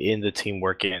the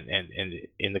teamwork and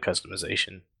in the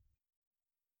customization.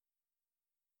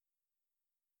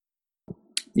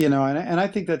 And I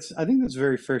think that's a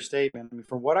very fair statement. I mean,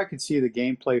 from what I could see of the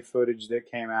gameplay footage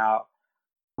that came out,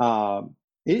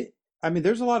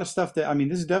 there's a lot of stuff that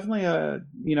this is definitely a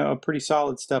pretty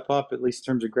solid step up, at least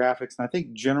in terms of graphics. And I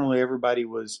think generally everybody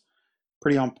was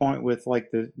pretty on point with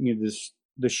like the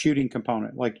shooting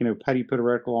component. Like, how do you put a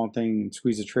reticle on thing and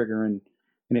squeeze the trigger and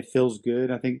it feels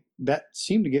good. I think that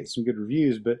seemed to get some good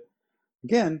reviews, but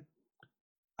again,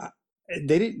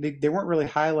 they weren't really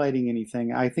highlighting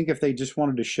anything. I think if they just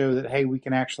wanted to show that, hey, we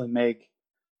can actually make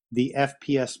the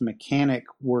FPS mechanic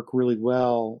work really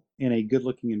well in a good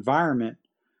looking environment,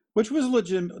 which was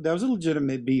legitimate. That was a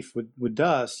legitimate beef with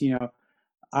Dust.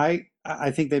 I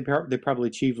think they probably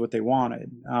achieved what they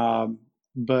wanted.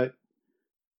 But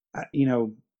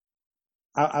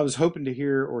I was hoping to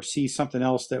hear or see something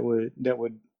else that would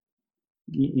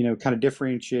kind of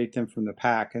differentiate them from the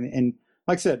pack. And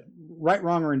like I said, right,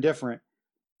 wrong, or indifferent,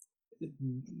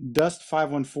 Dust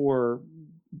 514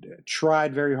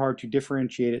 tried very hard to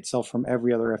differentiate itself from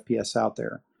every other FPS out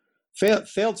there.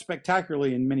 Failed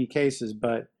spectacularly in many cases,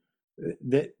 but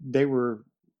they were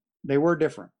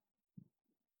different.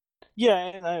 Yeah,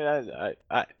 and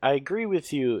I agree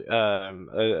with you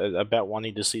about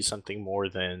wanting to see something more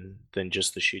than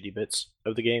just the shooty bits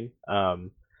of the game.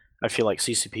 I feel like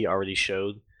CCP already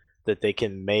showed that they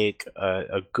can make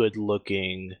a good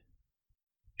looking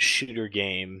shooter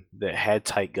game that had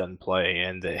tight gunplay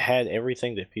and that had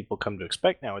everything that people come to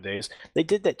expect nowadays. They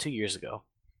did that 2 years ago.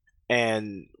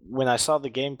 And when I saw the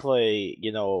gameplay,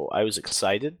 I was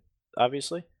excited,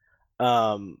 obviously.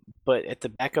 But at the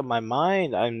back of my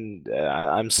mind,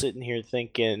 I'm sitting here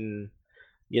thinking,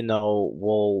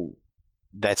 well,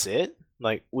 that's it.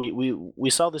 Like we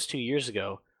saw this 2 years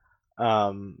ago.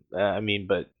 But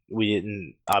we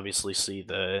didn't obviously see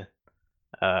the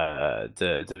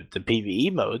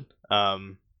PvE mode.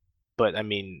 But I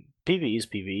mean, PvE is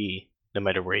PvE, no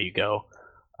matter where you go.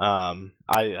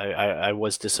 I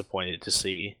was disappointed to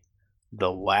see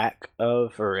the lack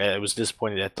of, or I was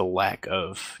disappointed at the lack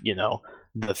of,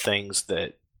 the things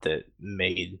that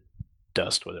made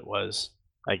Dust what it was,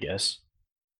 I guess.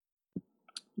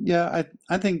 Yeah,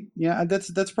 I think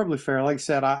that's probably fair. Like I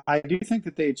said, I do think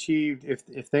that they achieved,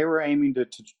 if they were aiming to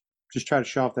just try to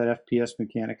show off that FPS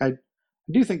mechanic, I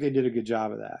do think they did a good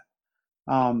job of that.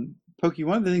 Pokey,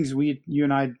 one of the things you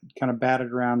and I kind of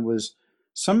batted around was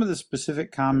some of the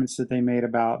specific comments that they made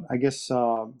about, I guess,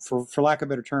 for lack of a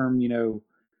better term,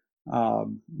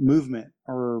 movement,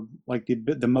 or like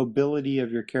the mobility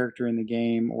of your character in the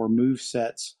game, or move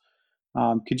sets.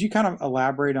 Could you kind of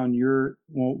elaborate on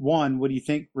one, what do you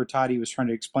think Rattati was trying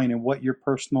to explain, and what your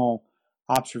personal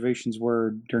observations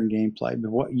were during gameplay,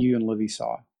 but what you and Livy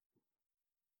saw?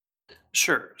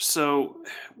 Sure. So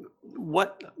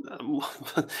what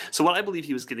I believe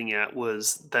he was getting at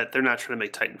was that they're not trying to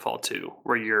make Titanfall 2,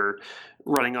 where you're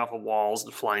running off of walls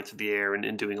and flying through the air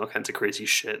and doing all kinds of crazy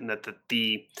shit, and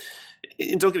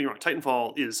and don't get me wrong,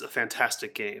 Titanfall is a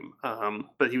fantastic game.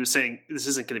 But he was saying this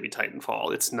isn't going to be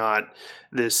Titanfall. It's not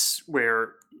this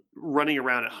where running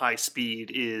around at high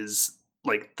speed is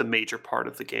like the major part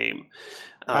of the game.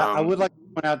 I would like to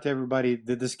point out to everybody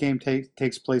that this game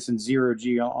takes place in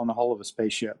 0G on the hull of a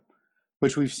spaceship,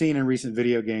 which we've seen in recent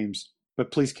video games,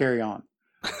 but please carry on.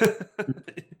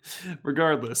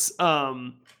 Regardless.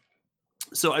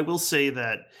 So I will say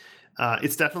that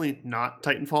it's definitely not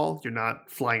Titanfall. You're not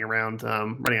flying around,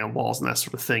 running on walls and that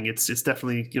sort of thing. It's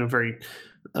definitely, very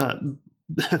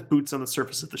boots on the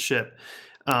surface of the ship.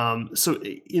 So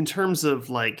in terms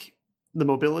of like the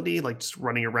mobility, like just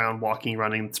running around, walking,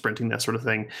 running, sprinting, that sort of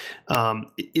thing,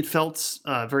 it felt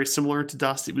very similar to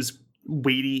Dust. It was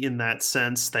weighty in that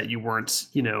sense that you weren't,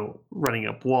 running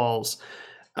up walls.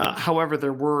 However,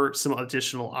 there were some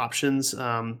additional options.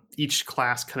 Each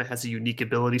class kind of has a unique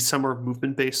ability. Some are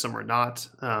movement based, some are not.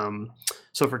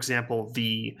 So, for example,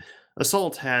 the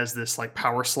Assault has this like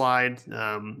power slide,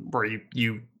 where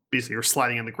you basically are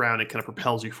sliding on the ground. It kind of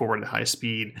propels you forward at high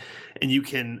speed, and you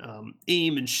can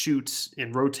aim and shoot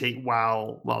and rotate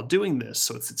while doing this.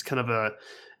 So it's kind of an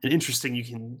interesting. You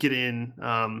can get in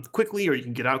quickly, or you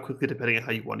can get out quickly, depending on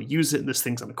how you want to use it. And this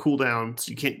thing's on a cooldown, so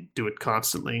you can't do it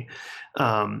constantly.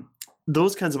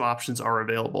 Those kinds of options are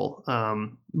available,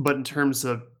 but in terms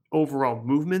of overall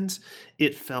movement,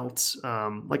 it felt,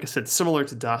 like I said, similar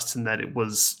to Dust in that it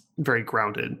was very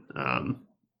grounded.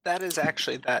 That is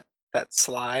actually that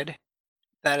slide.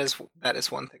 That is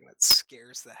one thing that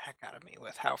scares the heck out of me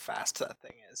with how fast that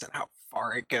thing is and how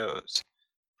far it goes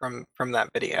from that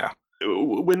video.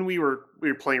 When we were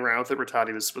playing around with it,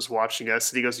 Rattati was watching us,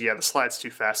 and he goes, "Yeah, the slide's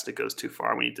too fast. It goes too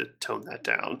far. We need to tone that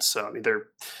down." So I mean,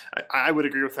 I would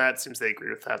agree with that. It seems they agree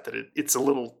with that. That it's a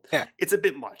little, it's a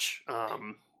bit much.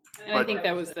 And I think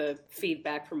that was the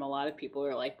feedback from a lot of people who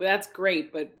are like, "Well, that's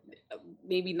great, but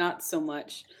maybe not so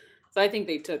much." So I think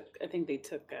they took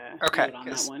Okay, note on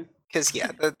that one. Because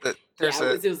the there's yeah,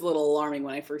 a it was a little alarming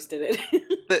when I first did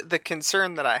it. the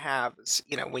concern that I have is,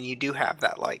 when you do have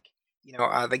that, like,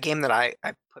 the game that I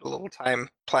put a little time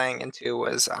playing into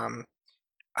was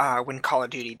when Call of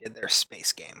Duty did their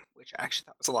space game, which I actually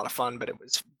thought was a lot of fun, but it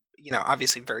was,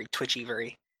 obviously very twitchy,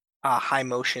 very high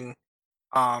motion.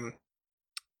 Um,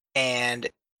 and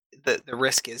the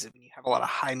risk is when you have a lot of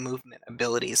high movement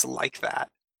abilities like that,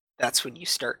 that's when you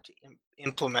start to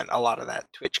implement a lot of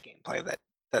that Twitch gameplay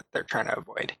that they're trying to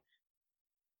avoid.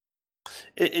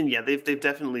 And yeah, they've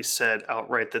definitely said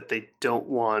outright that they don't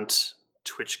want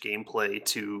Twitch gameplay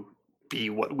to be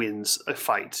what wins a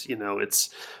fight. It's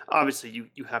obviously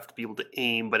you have to be able to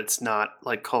aim, but it's not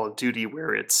like Call of Duty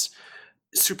where it's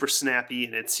super snappy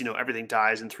and it's everything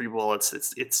dies in 3 bullets.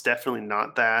 It's definitely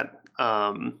not that.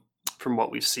 From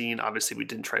what we've seen, obviously we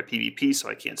didn't try PvP, so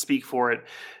I can't speak for it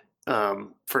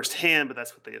firsthand, but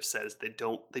that's what they have said is they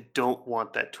don't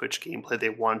want that Twitch gameplay. They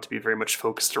want it to be very much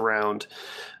focused around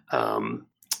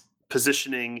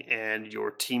positioning and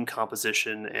your team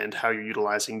composition and how you're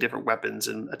utilizing different weapons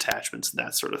and attachments and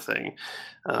that sort of thing.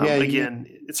 Again,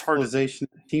 it's hard to Specialization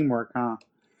and teamwork, huh?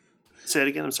 say it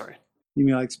again. I'm sorry. You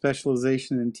mean like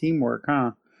specialization and teamwork,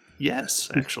 huh? Yes,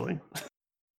 actually.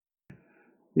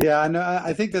 Yeah, I know.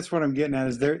 I think that's what I'm getting at.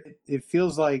 Is there? It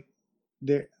feels like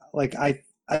there. Like I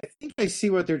think I see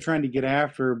what they're trying to get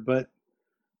after, but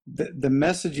the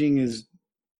messaging is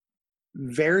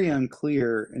very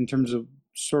unclear in terms of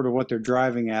sort of what they're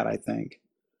driving at, I think.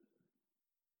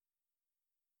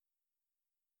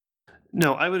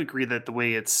 No, I would agree that the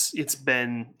way it's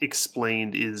been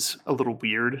explained is a little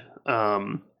weird.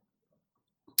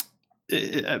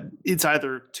 It's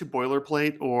either too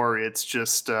boilerplate or it's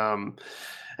just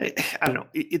I don't know.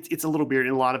 It's a little weird,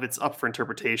 and a lot of it's up for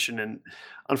interpretation. And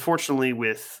unfortunately,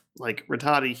 with like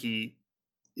Ratati, he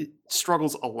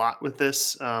struggles a lot with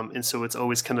this, and so it's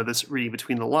always kind of this reading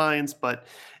between the lines. But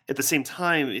at the same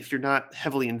time, if you're not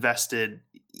heavily invested,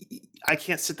 I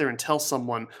can't sit there and tell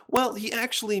someone, "Well, he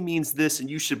actually means this,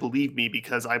 and you should believe me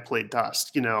because I played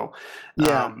Dust." Yeah.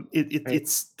 Right.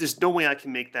 It's there's no way I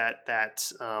can make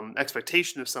that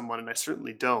expectation of someone, and I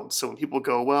certainly don't. So when people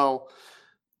go, "Well,"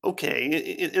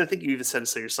 okay, and I think you even said it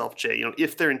so yourself, Jay.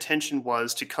 If their intention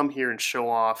was to come here and show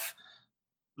off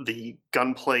the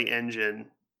gunplay engine,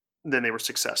 then they were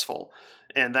successful,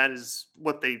 and that's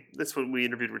when we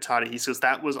interviewed Rattata. He says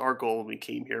that was our goal when we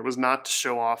came here. It was not to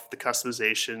show off the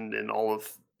customization and all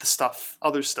of the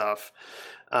other stuff.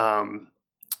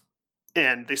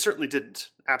 And they certainly didn't.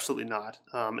 Absolutely not.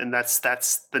 And that's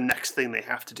the next thing they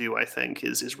have to do, I think,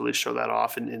 is really show that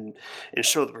off and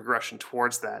show the progression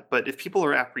towards that. But if people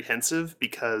are apprehensive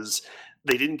because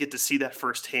they didn't get to see that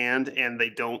firsthand and they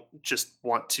don't just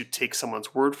want to take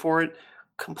someone's word for it,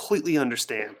 completely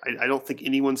understand. I don't think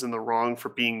anyone's in the wrong for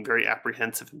being very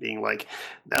apprehensive and being like,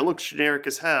 that looks generic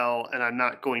as hell, and I'm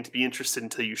not going to be interested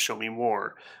until you show me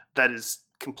more. That is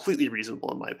completely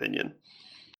reasonable in my opinion.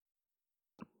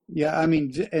 Yeah, I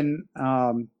mean, and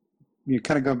you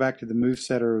kind of go back to the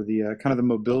moveset or the kind of the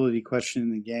mobility question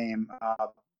in the game. I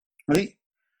think,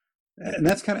 and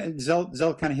that's kind of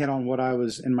Zell kind of hit on what I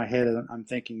was in my head. I'm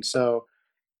thinking. So,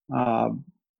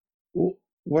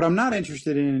 what I'm not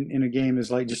interested in a game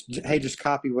is like just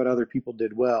copy what other people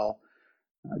did well.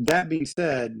 That being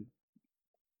said,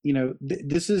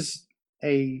 this is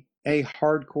a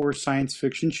hardcore science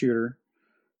fiction shooter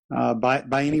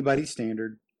by anybody's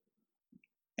standard.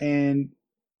 And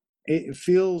it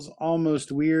feels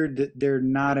almost weird that they're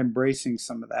not embracing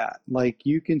some of that. Like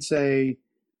you can say,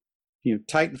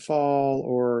 Titanfall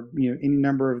or, any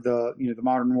number of the, the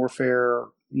Modern Warfare,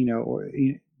 or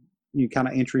kind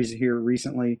of entries here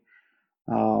recently.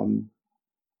 And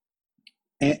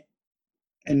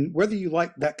whether you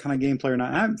like that kind of gameplay or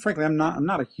not, I'm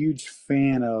not a huge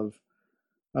fan of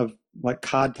like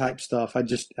COD type stuff. I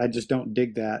just don't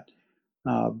dig that.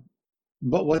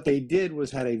 But what they did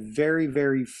was had a very,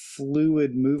 very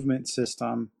fluid movement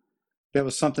system that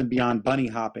was something beyond bunny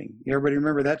hopping. Everybody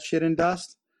remember that shit in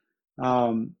Dust?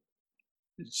 So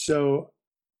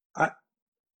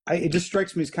it just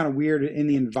strikes me as kind of weird in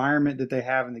the environment that they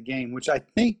have in the game, which I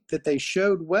think that they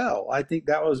showed well. I think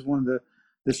that was one of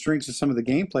the strengths of some of the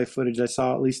gameplay footage I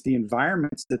saw. At least the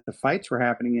environments that the fights were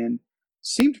happening in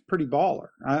seemed pretty baller.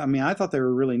 I mean, I thought they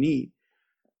were really neat.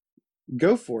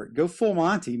 Go for it. Go full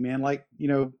Monty, man. Like,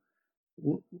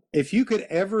 if you could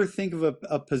ever think of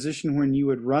a position when you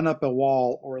would run up a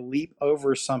wall or leap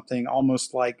over something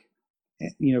almost like,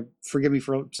 forgive me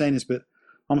for saying this, but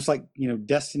almost like,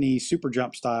 Destiny super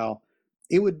jump style,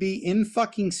 it would be in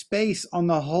fucking space on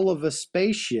the hull of a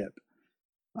spaceship.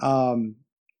 And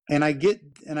I get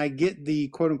the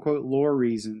quote unquote lore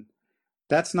reason.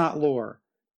 That's not lore.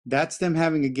 that's them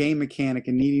having a game mechanic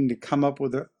and needing to come up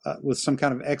with some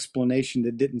kind of explanation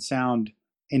that didn't sound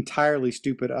entirely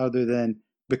stupid, other than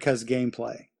because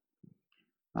gameplay.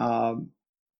 I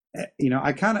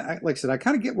kind of, like I said, I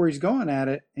kind of get where he's going at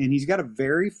it, and he's got a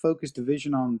very focused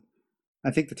vision on,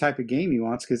 I think, the type of game he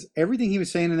wants, because everything he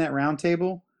was saying in that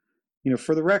roundtable,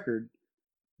 for the record,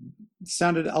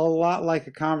 sounded a lot like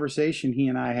a conversation he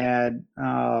and I had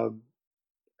a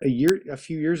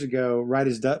few years ago,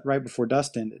 right before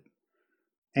Dust ended.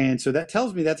 And so that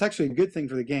tells me that's actually a good thing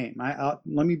for the game.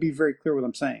 Let me be very clear what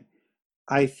I'm saying.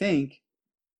 I think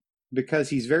because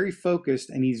he's very focused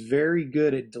and he's very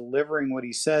good at delivering what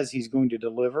he says he's going to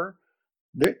deliver,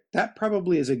 that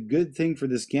probably is a good thing for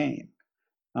this game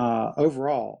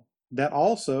overall. That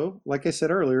also, like I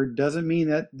said earlier, doesn't mean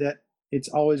that it's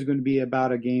always going to be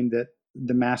about a game that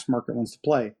the mass market wants to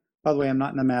play. By the way, I'm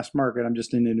not in the mass market. I'm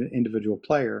just an individual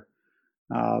player.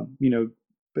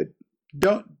 But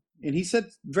don't. And he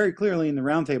said very clearly in the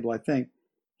roundtable, I think,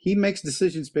 he makes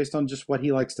decisions based on just what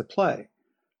he likes to play.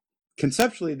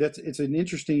 Conceptually, it's an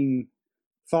interesting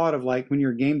thought of, like, when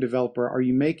you're a game developer, are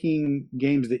you making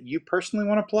games that you personally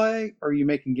want to play, or are you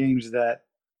making games that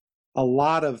a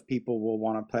lot of people will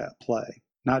want to play,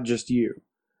 not just you?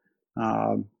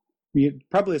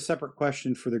 Probably a separate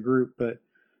question for the group, but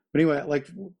anyway, like,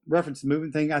 reference the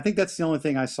movement thing, I think that's the only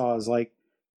thing I saw is, like,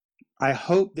 I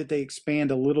hope that they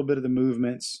expand a little bit of the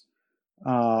movements,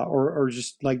 or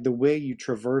just like the way you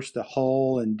traverse the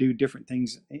hull and do different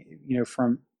things,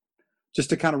 from just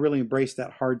to kind of really embrace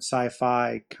that hard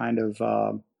sci-fi kind of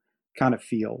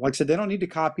feel. Like I said, they don't need to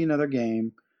copy another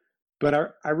game,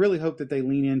 but I really hope that they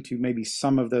lean into maybe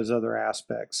some of those other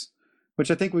aspects,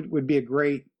 which I think would be a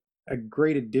great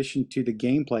addition to the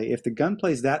gameplay. If the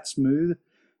gunplay is that smooth,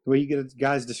 the way you get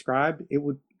guys described,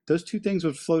 those two things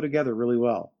would flow together really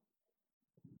well.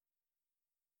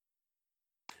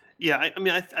 Yeah,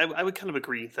 I would kind of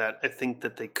agree that I think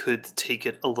that they could take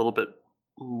it a little bit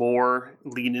more,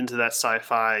 lean into that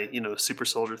sci-fi, super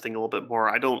soldier thing a little bit more.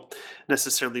 I don't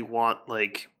necessarily want,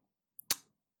 like,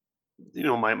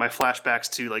 my flashbacks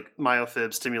to, like, myofib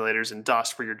stimulators and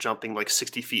Dust where you're jumping like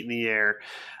 60 feet in the air.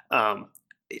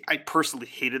 I personally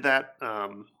hated that. I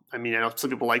know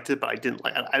some people liked it, but I didn't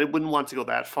like. I wouldn't want to go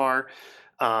that far.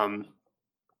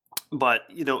 But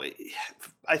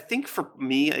I think for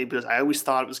me, because I always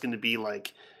thought it was going to be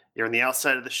like, you're on the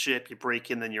outside of the ship, you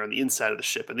break in, then you're on the inside of the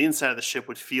ship, and the inside of the ship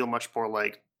would feel much more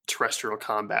like terrestrial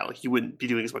combat. Like, you wouldn't be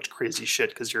doing as much crazy shit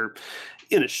because you're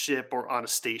in a ship or on a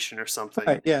station or something.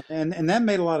 Right, yeah, and that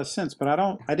made a lot of sense, but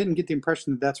I didn't get the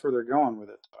impression that that's where they're going with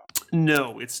it.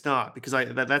 No, it's not, because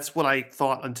that's what I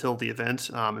thought until the event.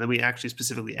 And then we actually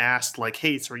specifically asked, like,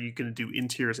 hey, so are you going to do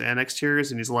interiors and exteriors?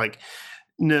 And he's like,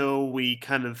 no, we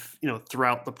kind of,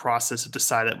 throughout the process have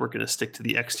decided we're going to stick to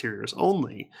the exteriors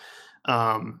only.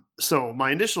 So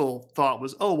my initial thought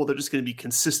was, oh, well, they're just going to be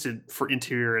consistent for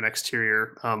interior and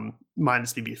exterior,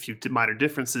 minus maybe a few minor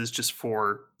differences just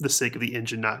for the sake of the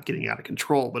engine not getting out of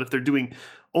control. But if they're doing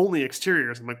only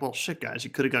exteriors, I'm like, well, shit, guys, you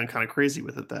could have gone kind of crazy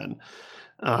with it then.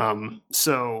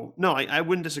 So no, I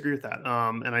wouldn't disagree with that.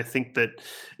 And I think that,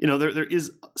 there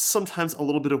is sometimes a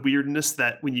little bit of weirdness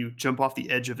that when you jump off the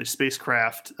edge of a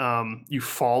spacecraft, you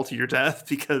fall to your death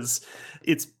because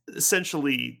it's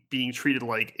essentially being treated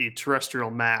like a terrestrial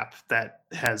map that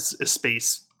has a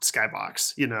space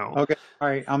skybox, Okay. All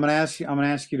right. I'm gonna ask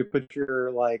you to put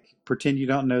your, like, pretend you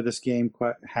don't know this game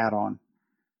hat on.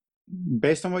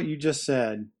 Based on what you just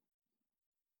said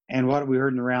and what we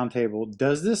heard in the roundtable,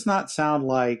 does this not sound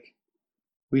like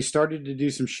we started to do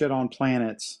some shit on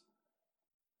planets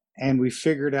and we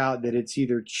figured out that it's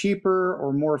either cheaper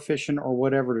or more efficient or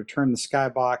whatever to turn the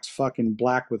skybox fucking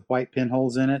black with white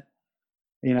pinholes in it,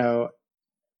 and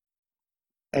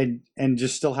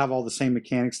just still have all the same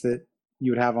mechanics that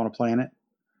you would have on a planet?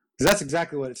 Because that's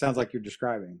exactly what it sounds like you're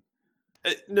describing.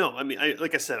 No,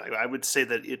 like I said, I would say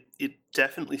that it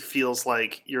definitely feels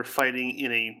like you're fighting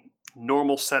in a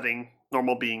normal setting,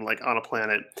 normal being like on a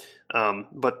planet,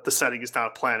 but the setting is not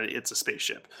a planet, it's a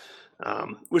spaceship,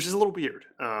 which is a little weird.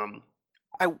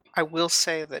 I will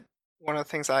say that one of the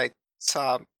things I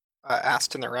saw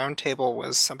asked in the roundtable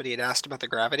was somebody had asked about the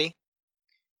gravity,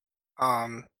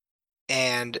 and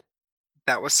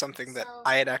that was something that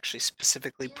I had actually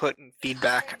specifically put in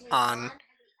feedback on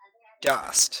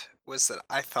Dust, was that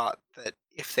I thought that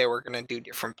if they were going to do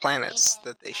different planets,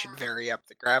 that they should vary up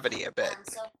the gravity a bit.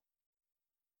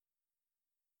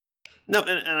 No,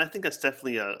 and I think that's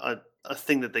definitely a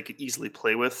thing that they could easily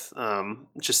play with.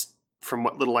 Just from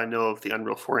what little I know of the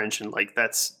Unreal 4 engine, like,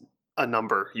 that's a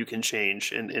number you can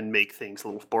change and make things a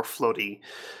little more floaty.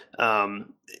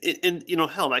 And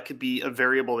hell, that could be a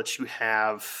variable that you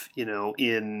have,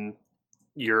 in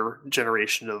your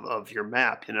generation of your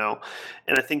map, and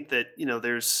I think that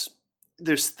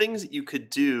there's things that you could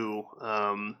do,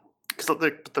 because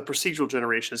the procedural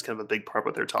generation is kind of a big part of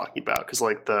what they're talking about, because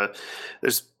like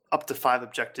there's up to 5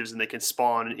 objectives and they can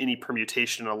spawn in any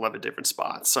permutation in 11 different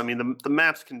spots. So I mean the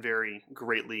maps can vary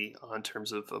greatly on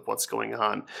terms of what's going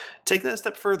on. Take that a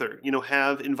step further,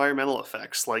 have environmental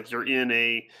effects, like you're in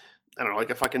a, I don't know,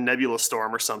 like a fucking nebula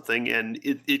storm or something, and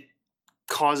it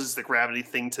causes the gravity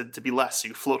thing to be less, so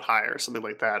you float higher, something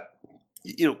like that.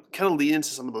 Kind of lean into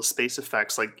some of those space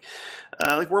effects, like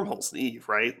wormholes in Eve,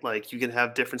 right? Like you can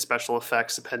have different special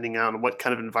effects depending on what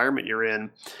kind of environment you're in,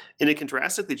 and it can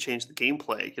drastically change the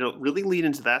gameplay. Really lean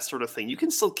into that sort of thing. You can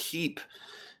still keep,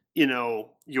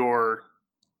 your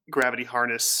gravity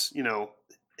harness,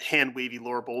 hand wavy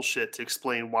lore bullshit to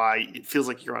explain why it feels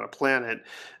like you're on a planet,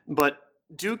 but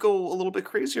do go a little bit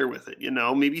crazier with it.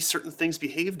 Maybe certain things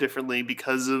behave differently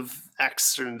because of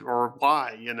X or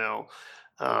Y.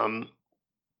 Um,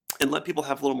 and let people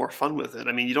have a little more fun with it.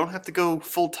 I mean, you don't have to go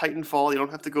full Titanfall. You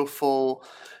don't have to go full,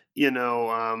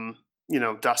 Dust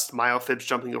Myofibs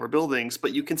jumping over buildings,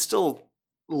 but you can still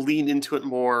lean into it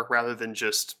more rather than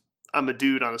just I'm a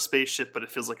dude on a spaceship, but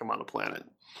it feels like I'm on a planet.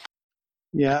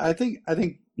 Yeah, I think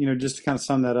just to kind of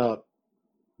sum that up,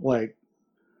 like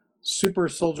super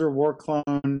soldier war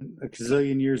clone, a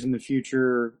gazillion years in the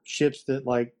future, ships that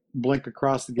like blink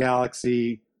across the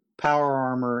galaxy, power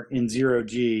armor in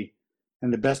 0G,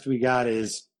 and the best we got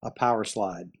is a power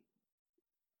slide.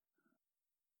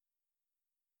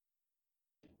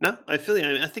 No, I feel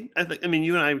you. I mean,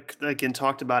 you and I again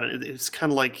talked about it. It's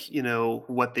kind of like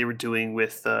what they were doing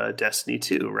with Destiny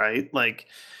 2, right? Like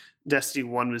Destiny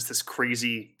 1 was this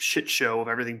crazy shit show of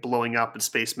everything blowing up and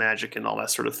space magic and all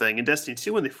that sort of thing. And Destiny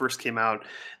 2, when they first came out,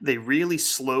 they really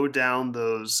slowed down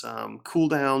those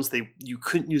cooldowns. You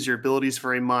couldn't use your abilities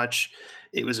very much.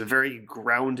 It was a very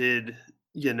grounded,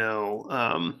 it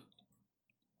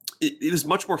was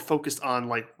much more focused on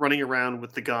like running around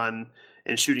with the gun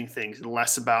and shooting things, and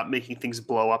less about making things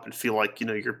blow up and feel like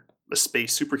you're a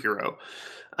space superhero.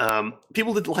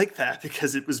 People didn't like that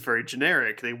because it was very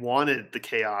generic. They wanted the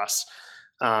chaos,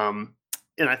 and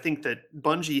I think that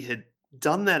Bungie had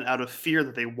done that out of fear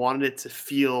that they wanted it to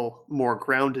feel more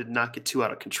grounded, not get too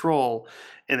out of control,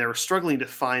 and they were struggling to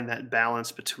find that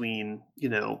balance between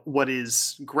what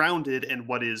is grounded and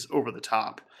what is over the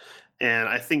top. And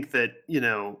I think that,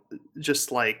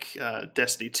 just like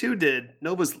Destiny 2 did,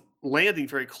 Nova's landing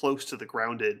very close to the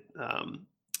grounded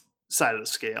side of the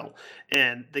scale.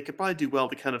 And they could probably do well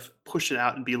to kind of push it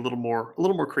out and be a little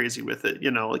more crazy with it.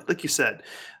 Like you said,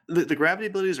 the gravity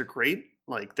abilities are great.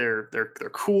 Like they're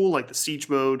cool. Like the siege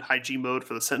mode, high G mode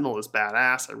for the Sentinel is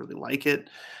badass. I really like it.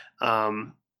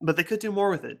 But they could do more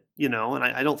with it, and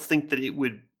I don't think that it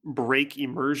would break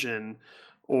immersion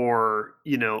or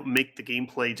make the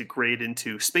gameplay degrade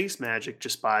into space magic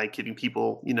just by giving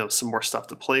people some more stuff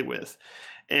to play with.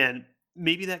 And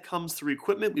maybe that comes through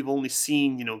equipment. We've only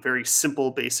seen very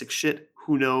simple basic shit.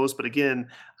 Who knows? But again,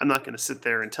 I'm not going to sit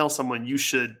there and tell someone you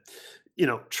should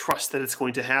trust that it's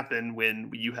going to happen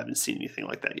when you haven't seen anything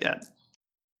like that yet.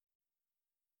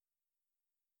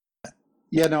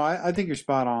 Yeah, no, I think you're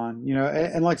spot on.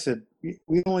 And like I said,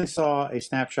 we only saw a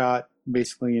snapshot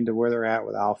basically into where they're at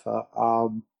with Alpha.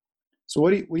 So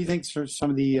what do you think are some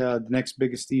of the next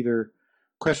biggest either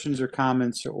questions or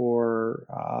comments or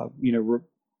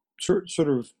sort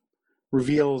of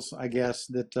reveals, I guess,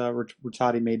 that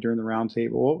Rattati made during the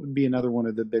roundtable? What would be another one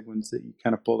of the big ones that you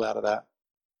kind of pulled out of that?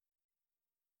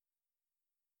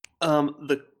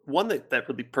 The one that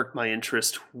really perked my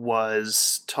interest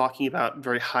was talking about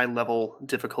very high level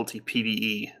difficulty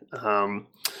PvE,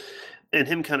 and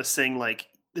him kind of saying like,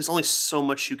 there's only so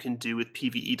much you can do with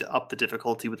PvE to up the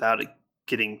difficulty without it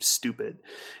getting stupid,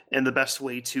 and the best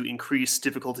way to increase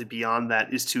difficulty beyond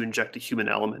that is to inject a human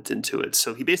element into it.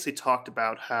 So he basically talked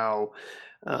about how,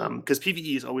 because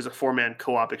PvE is always a 4-man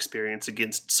co-op experience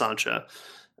against Sancha,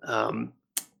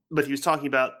 but he was talking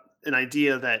about an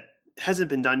idea that hasn't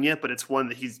been done yet, but it's one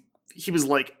that he was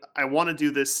like, I want to do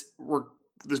this.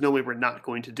 There's no way we're not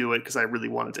going to do it because I really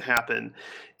want it to happen,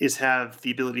 is have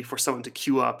the ability for someone to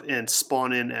queue up and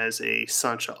spawn in as a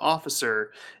Sancha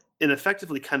officer and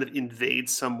effectively kind of invade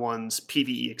someone's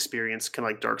PvE experience, kind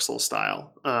of like Dark Souls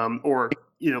style, or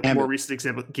Gambit. More recent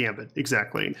example, Gambit,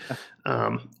 exactly.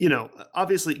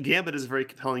 Obviously Gambit is a very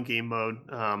compelling game mode,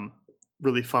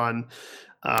 really fun.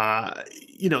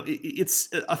 It's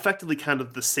effectively kind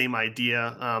of the same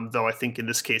idea, though I think in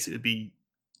this case it would be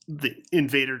the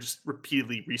invader just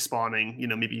repeatedly respawning,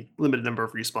 maybe limited number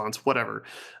of respawns, whatever.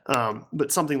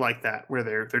 But something like that, where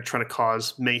they're trying to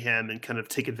cause mayhem and kind of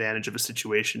take advantage of a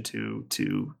situation to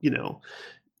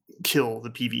kill the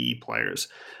PvE players.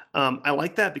 I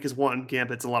like that because one,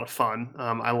 Gambit's a lot of fun.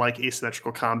 I like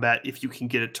asymmetrical combat if you can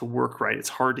get it to work right. It's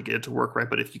hard to get it to work right,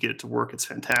 but if you get it to work, it's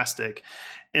fantastic.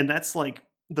 And that's like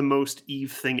the most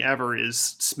Eve thing ever, is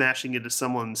smashing into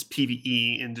someone's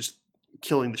PvE and just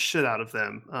killing the shit out of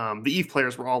them. The Eve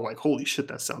players were all like, holy shit,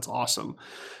 that sounds awesome.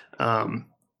 And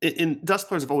Dust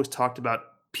players have always talked about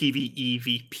PvE,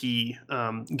 VP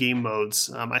game modes.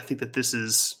 I think that this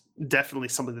is definitely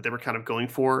something that they were kind of going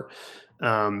for.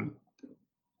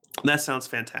 That sounds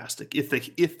fantastic if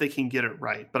they can get it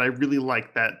right. But I really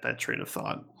like that train of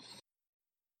thought.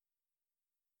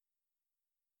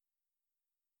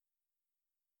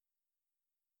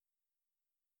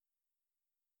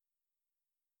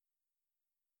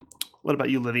 What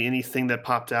about you, Livy? Anything that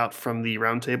popped out from the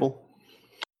roundtable?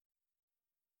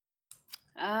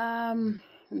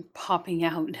 Popping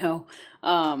out, no.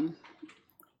 I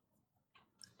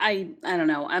don't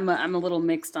know. I'm a little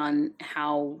mixed on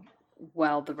how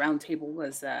well the roundtable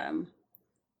was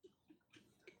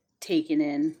taken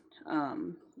in.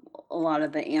 A lot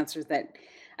of the answers that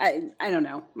I don't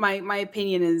know. My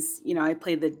opinion is, I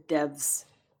play the devs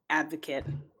advocate,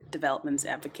 development's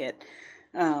advocate,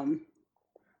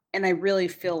 and I really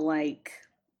feel like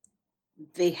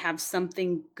they have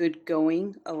something good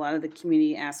going. A lot of the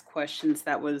community asked questions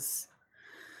that was,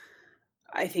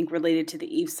 I think, related to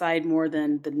the Eve side more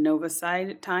than the Nova side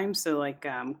at times. So like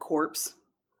corpse,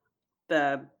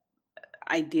 the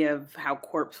idea of how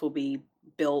corpse will be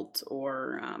built,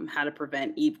 or how to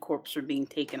prevent Eve corpse from being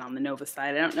taken on the Nova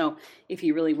side. I don't know if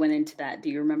he really went into that. Do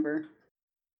you remember?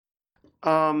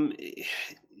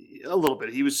 A little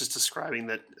bit. He was just describing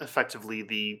that effectively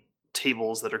the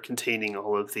tables that are containing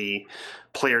all of the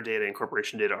player data and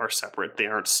corporation data are separate. They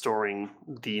aren't storing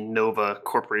the Nova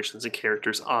corporations and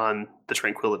characters on the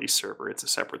Tranquility server. It's a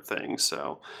separate thing.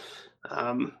 So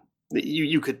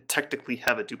you could technically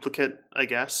have a duplicate, I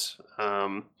guess.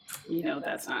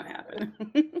 That's not happening.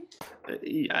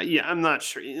 Yeah, I'm not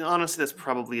sure. Honestly, that's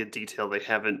probably a detail they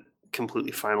haven't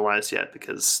completely finalized yet,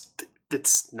 because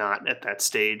it's not at that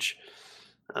stage.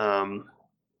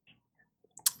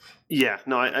 Yeah,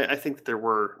 no, I think that there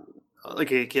were,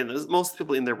 like, again, most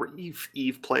people in there were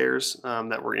Eve players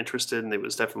that were interested, and it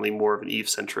was definitely more of an Eve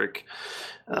centric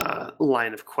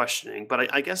line of questioning.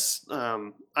 But I guess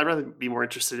I'd rather be more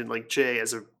interested in, like, Jay,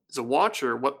 as a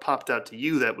watcher, what popped out to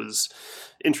you that was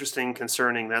interesting,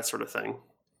 concerning, that sort of thing.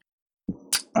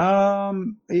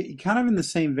 Kind of in the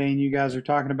same vein you guys are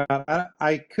talking about.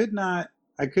 I could not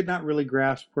really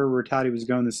grasp where Rattati was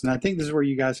going this, and I think this is where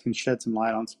you guys can shed some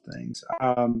light on some things.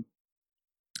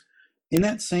 In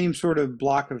that same sort of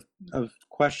block of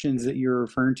questions that you're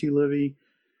referring to, Livy,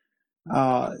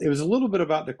 it was a little bit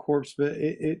about the corpse, but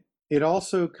it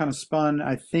also kind of spun,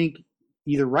 I think,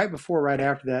 either right before or right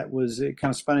after that, it kind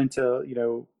of spun into,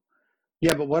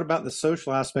 yeah, but what about the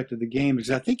social aspect of the game? Because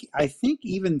I think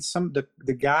even one of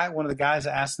the guys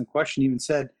that asked the question even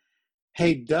said,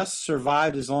 hey, Dust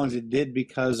survived as long as it did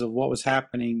because of what was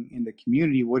happening in the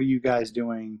community. What are you guys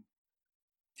doing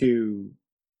to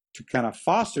kind of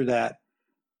foster that?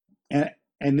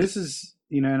 And this is,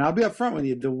 and I'll be upfront with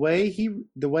you,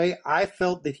 the way I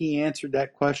felt that he answered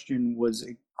that question was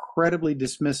incredibly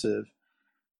dismissive.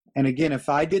 And again, if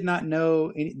I did not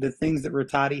know the things that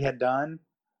Rattati had done,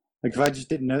 like if I just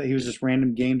didn't know that he was just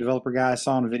random game developer guy I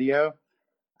saw in a video,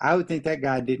 I would think that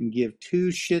guy didn't give two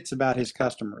shits about his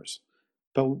customers.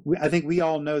 But I think we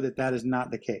all know that is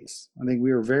not the case. I think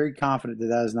we are very confident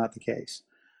that is not the case.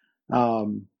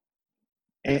 And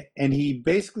he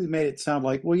basically made it sound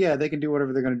like, well, yeah, they can do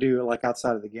whatever they're going to do, like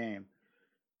outside of the game.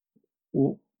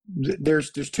 Well,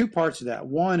 there's two parts to that.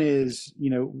 One is,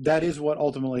 that is what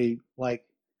ultimately like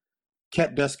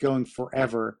kept Dust going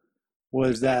forever,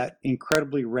 was that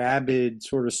incredibly rabid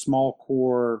sort of small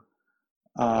core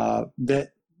that,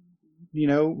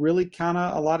 really kind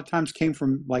of a lot of times came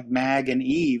from like Mag and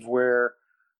Eve, where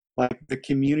like the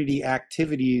community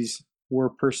activities were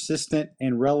persistent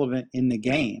and relevant in the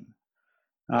game.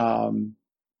 And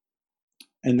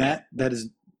that is,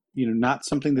 not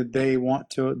something that they want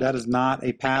to, that is not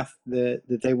a path that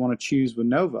they want to choose with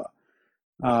Nova.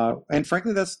 And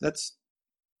frankly, that's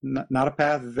not a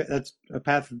path, that's a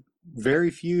path very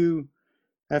few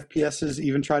FPSs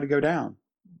even try to go down.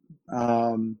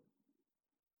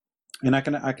 And I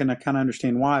can kind of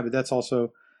understand why, but that's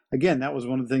also, again, that was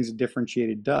one of the things that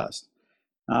differentiated Dust.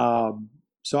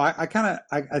 So I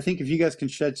think if you guys can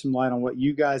shed some light on what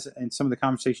you guys and some of the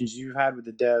conversations you've had with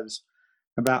the devs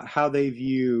about how they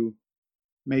view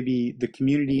maybe the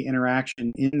community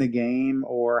interaction in the game,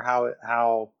 or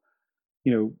how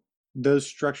you know those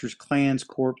structures, clans,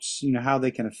 corps, how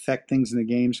they can affect things in the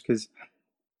games. Because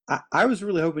I was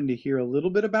really hoping to hear a little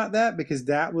bit about that, because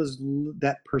that was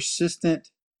that persistent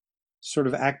sort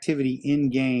of activity in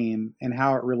game and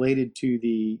how it related to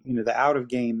the out of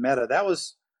game meta.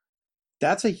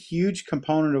 That's a huge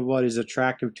component of what is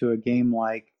attractive to a game,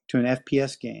 like to an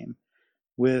FPS game,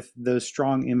 with those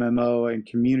strong MMO and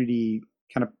community,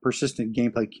 kind of persistent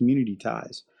gameplay community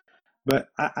ties. But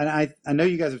I know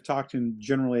you guys have talked to him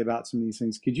generally about some of these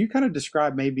things. Could you kind of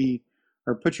describe, maybe,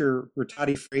 or put your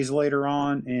Rattati phrase later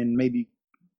on and maybe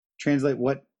translate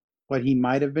what he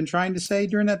might have been trying to say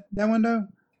during that window?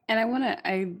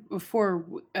 And before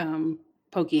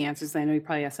Pokey answers, I know he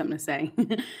probably has something to say.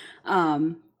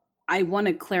 I want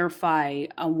to clarify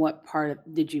on what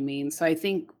part did you mean. So I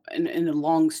think in a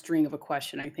long string of a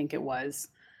question, I think it was,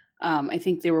 I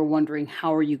think they were wondering,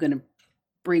 how are you going to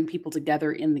bring people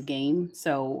together in the game?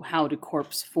 So how do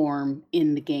corps form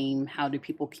in the game? How do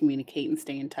people communicate and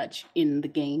stay in touch in the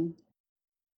game?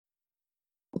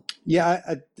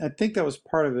 Yeah, I think that was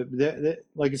part of it.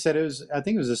 Like I said, I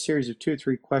think it was a series of 2 or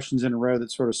 3 questions in a row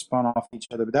that sort of spun off each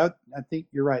other. But I think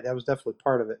you're right. That was definitely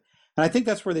part of it. And I think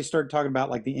that's where they started talking about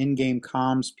like the in-game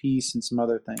comms piece and some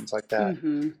other things like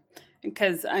that.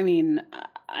 Because I mean,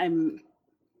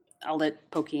 I'll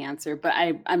let Pokey answer, but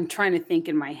I'm trying to think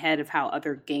in my head of how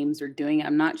other games are doing it.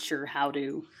 I'm not sure how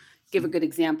to give a good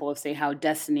example of, say, how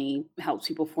Destiny helps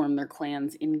people form their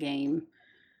clans in game.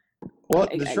 Well,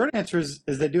 the short answer is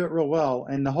they do it real well,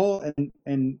 and the whole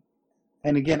and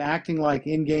again, acting like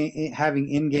having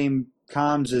in-game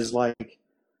comms is like,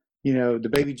 the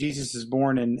baby Jesus is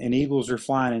born and eagles are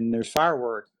flying and there's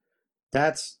fireworks.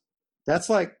 That's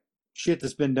like shit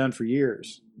that's been done for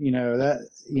years.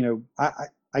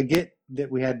 I get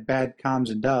that we had bad comms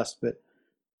and dust, but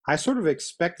I sort of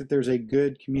expect that there's a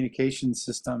good communication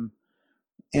system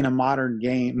in a modern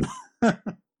game.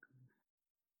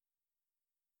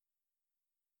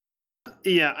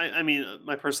 Yeah, I mean,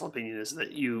 my personal opinion is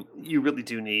that you really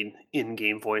do need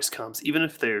in-game voice comms. Even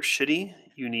if they're shitty,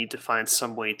 you need to find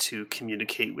some way to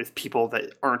communicate with people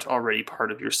that aren't already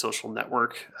part of your social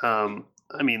network. I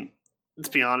mean, let's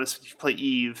be honest, if you play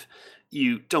Eve,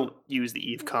 you don't use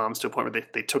the Eve comms to a point where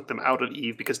they took them out of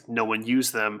Eve because no one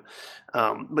used them.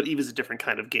 But Eve is a different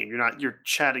kind of game. You're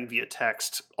chatting via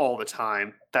text all the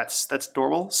time. That's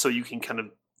normal. So you can kind of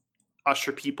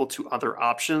usher people to other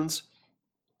options.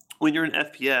 When you're in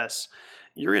FPS,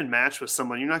 you're in match with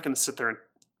someone. You're not going to sit there and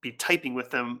be typing with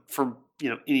them for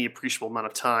any appreciable amount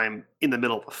of time in the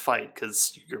middle of a fight,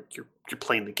 because you're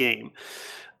playing the game.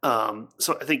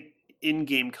 So I think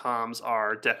in-game comms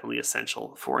are definitely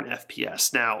essential for an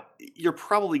FPS. Now, you're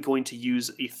probably going to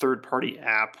use a third-party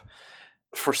app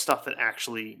for stuff that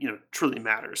actually truly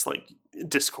matters, like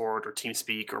Discord or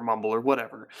TeamSpeak or Mumble or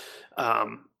whatever.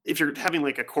 If you're having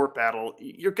like a court battle,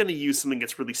 you're going to use something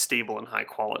that's really stable and high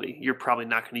quality. You're probably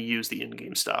not going to use the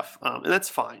in-game stuff, and that's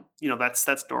fine.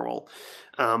 That's normal.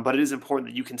 But it is important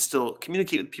that you can still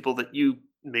communicate with people that you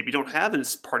maybe don't have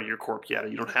as part of your corp yet, or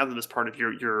you don't have them as part of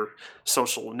your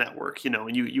social network.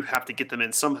 And you have to get them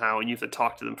in somehow, and you have to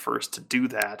talk to them first to do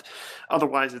that.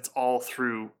 Otherwise, it's all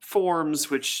through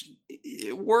forums, which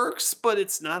it works, but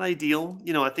it's not ideal.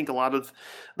 I think a lot of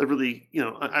the really,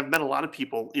 I've met a lot of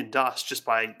people in Dust just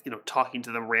by talking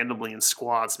to them randomly in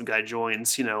squads. Some guy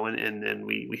joins, and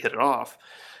we hit it off.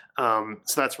 So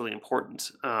that's really important.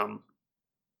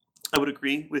 I would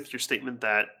agree with your statement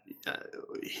that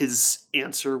his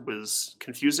answer was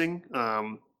confusing,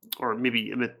 or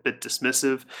maybe a bit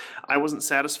dismissive. I wasn't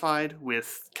satisfied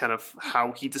with kind of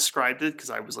how he described it, because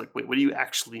I was like, wait, what do you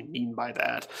actually mean by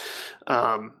that?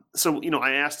 So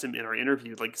I asked him in our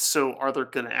interview, like, so are there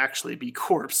going to actually be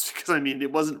corps? Because I mean,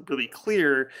 it wasn't really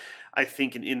clear, I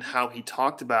think, in how he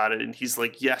talked about it. And he's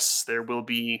like, yes, there will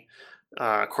be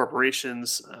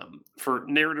corporations, for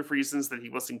narrative reasons that he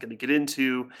wasn't going to get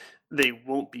into. They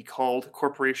won't be called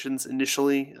corporations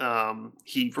initially.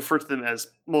 He referred to them as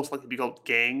most likely to be called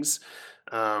gangs,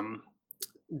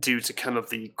 due to kind of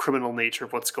the criminal nature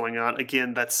of what's going on.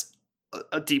 Again, that's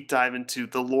a deep dive into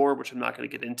the lore, which I'm not going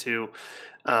to get into.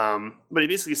 But he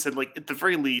basically said, like, at the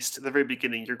very least, at the very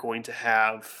beginning, you're going to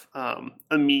have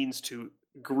a means to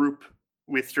group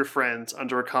with your friends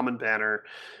under a common banner.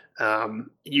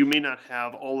 You may not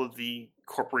have all of the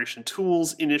corporation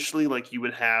tools initially, like you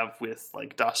would have with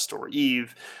like Dust or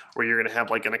Eve, where you're going to have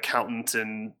like an accountant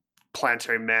and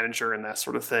planetary manager and that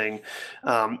sort of thing.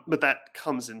 But that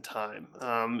comes in time,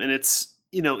 and it's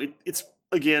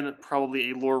again,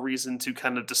 probably a lore reason to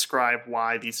kind of describe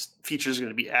why these features are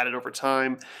going to be added over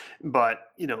time.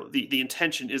 But the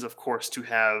intention is, of course, to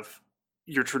have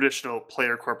your traditional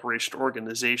player corporation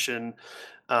organization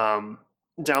um,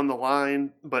 down the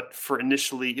line. But for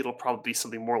initially, it'll probably be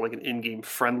something more like an in-game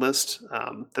friend list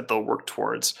that they'll work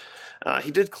towards.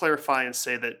 He did clarify and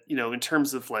say that in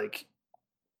terms of like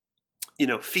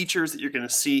features that you're going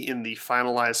to see in the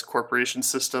finalized corporation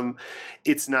system,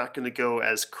 it's not going to go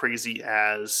as crazy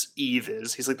as Eve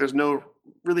is. He's like, there's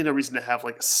really no reason to have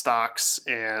like stocks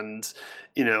and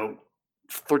you know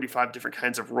 35 different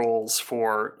kinds of roles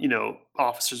for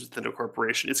officers within a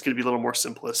corporation. It's going to be a little more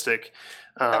simplistic.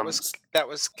 That um,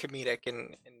 was comedic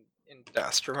in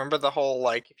Dust. Remember the whole,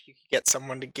 like, if you could get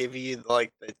someone to give you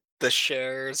like the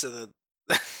shares of the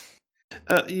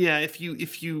yeah, if you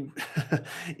if you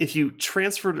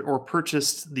transferred or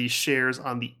purchased the shares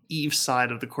on the Eve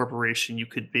side of the corporation, you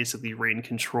could basically reign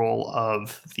control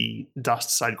of the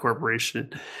Dust side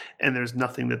corporation, and there's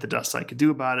nothing that the Dust side could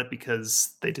do about it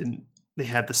because they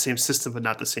had the same system but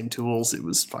not the same tools. It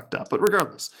was fucked up. But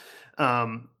regardless,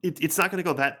 it's not going to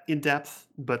go that in depth.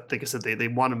 But like I said, they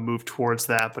want to move towards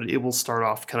that, but it will start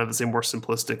off kind of as a more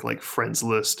simplistic like friends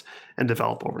list and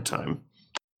develop over time.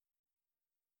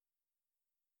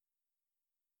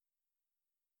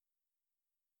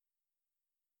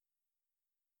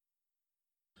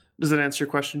 Does that answer your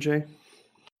question, Jay?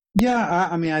 Yeah,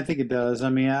 I mean, I think it does.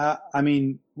 I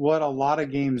mean, what a lot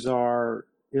of games are,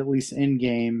 at least in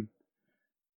game,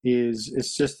 is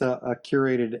it's just a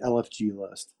curated LFG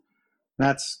list.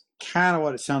 That's kind of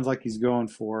what it sounds like he's going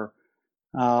for.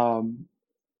 Um,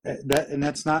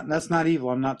 that's not evil.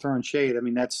 I'm not throwing shade. I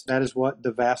mean, that is what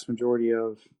the vast majority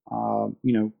of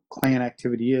clan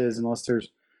activity is, unless there's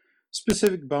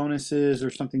specific bonuses or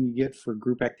something you get for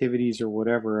group activities or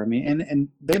whatever. I mean, and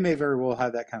they may very well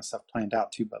have that kind of stuff planned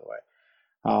out too, by the way.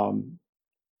 Um,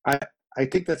 I I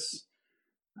think that's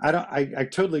I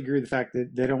totally agree with the fact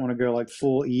that they don't want to go like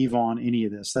full Eve on any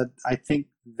of this. That I think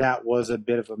that was a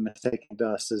bit of a mistake in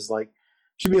Dust, is like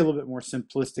should be a little bit more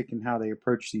simplistic in how they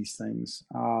approach these things.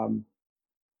 But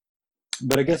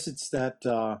I guess it's that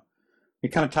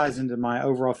it kind of ties into my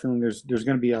overall feeling. There's going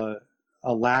to be a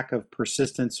lack of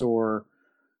persistence or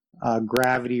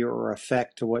gravity or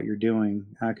effect to what you're doing,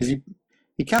 because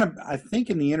he kind of, I think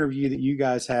in the interview that you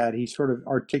guys had, he sort of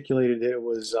articulated it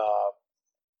was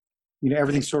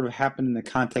everything sort of happened in the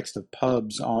context of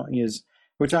pubs is,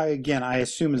 which I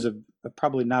assume is a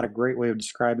probably not a great way of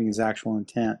describing his actual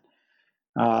intent.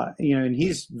 And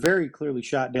he's very clearly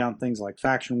shot down things like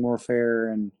faction warfare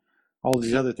and all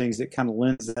these other things that kind of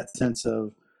lends that sense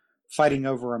of fighting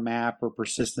over a map or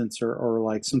persistence or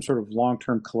like some sort of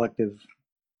long-term collective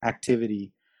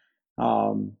activity.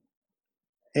 Um,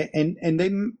 and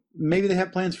maybe they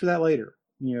have plans for that later.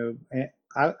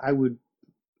 I would,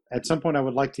 at some point, I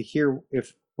would like to hear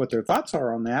what their thoughts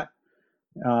are on that,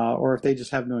 or if they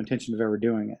just have no intention of ever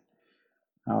doing it.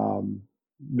 I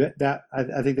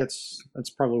think that's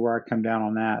probably where I come down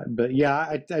on that. But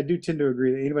yeah, I do tend to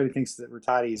agree that anybody thinks that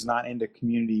Rattati is not into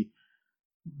community,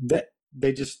 that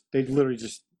they literally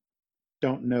just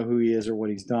don't know who he is or what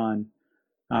he's done.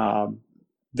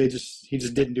 He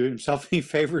just didn't do himself any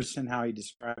favors in how he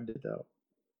described it, though.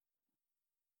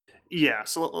 Yeah,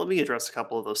 so let me address a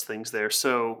couple of those things there.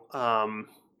 So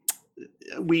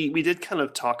we did kind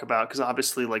of talk about, because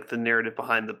obviously like the narrative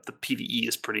behind the PvE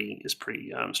is pretty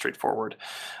straightforward.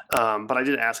 But I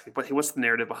did ask, but hey, what's the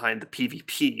narrative behind the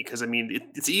PvP? Because I mean,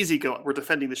 it's easy. We're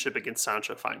defending the ship against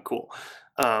Sancho, fine, cool.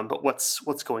 But what's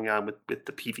going on with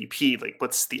the PvP? Like,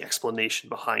 what's the explanation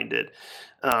behind it?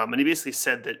 And he basically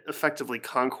said that effectively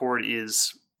Concord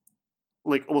is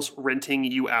like almost renting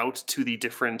you out to the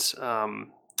different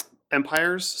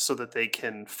empires so that they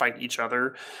can fight each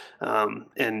other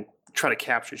and try to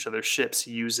capture each other's ships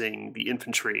using the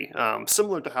infantry,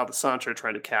 similar to how the Sancho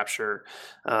tried to capture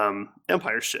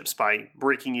Empire ships by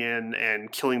breaking in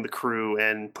and killing the crew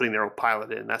and putting their own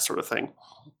pilot in, that sort of thing.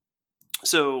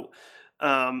 So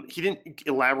he didn't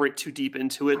elaborate too deep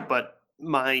into it, but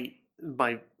my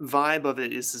vibe of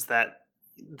it is that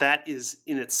is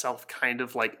in itself kind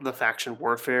of like the faction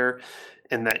warfare,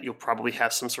 and that you'll probably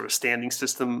have some sort of standing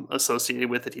system associated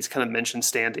with it. He's kind of mentioned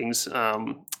standings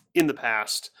in the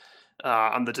past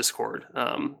on the Discord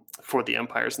for the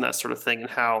empires and that sort of thing, and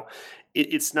how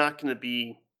it's not going to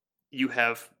be you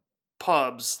have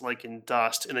pubs like in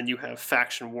Dust, and then you have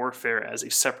faction warfare as a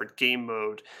separate game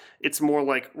mode. It's more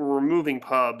like removing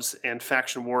pubs, and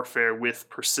faction warfare with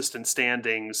persistent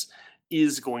standings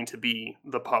is going to be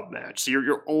the pub match. So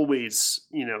you're always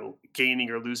gaining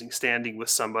or losing standing with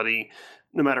somebody,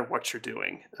 no matter what you're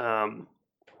doing.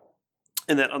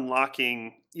 and that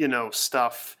unlocking,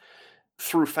 stuff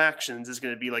through factions is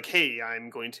going to be like, hey, I'm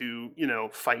going to,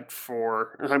 fight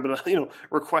for, or I'm going to,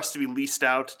 request to be leased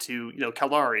out to,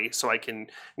 Caldari, so I can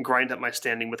grind up my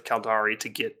standing with Caldari to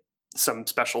get some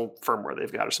special firmware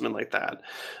they've got or something like that.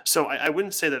 So I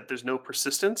wouldn't say that there's no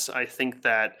persistence. I think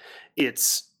that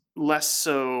it's less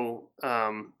so,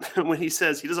 when he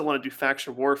says he doesn't want to do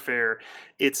faction warfare,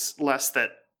 it's less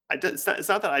that it's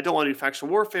not that I don't want to do faction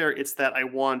warfare. It's that I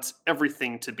want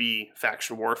everything to be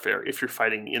faction warfare if you're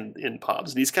fighting in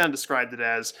pubs. And he's kind of described it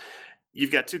as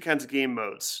you've got two kinds of game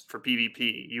modes for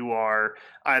PvP. You are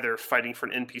either fighting for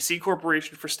an NPC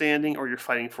corporation for standing, or you're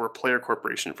fighting for a player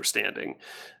corporation for standing.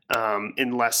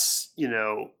 Unless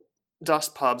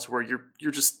dust pubs where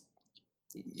you're just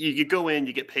you go in,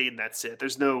 you get paid, and that's it.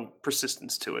 There's no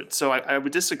persistence to it. So I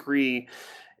would disagree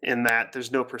in that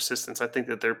there's no persistence. I think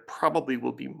that there probably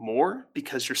will be more,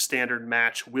 because your standard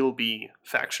match will be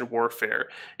faction warfare.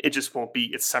 It just won't be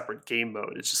its separate game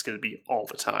mode. It's just going to be all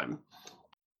the time.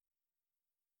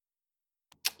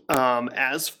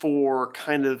 As for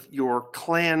kind of your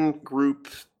clan group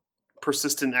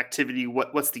persistent activity,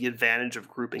 what's the advantage of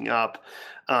grouping up?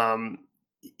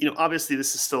 Obviously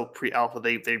this is still pre-alpha.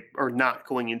 They are not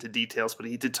going into details, but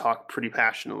he did talk pretty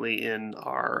passionately in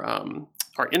our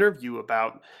interview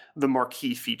about the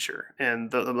marquee feature. And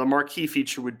the marquee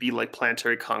feature would be like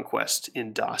Planetary Conquest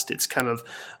in Dust. It's kind of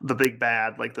the big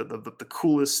bad, like the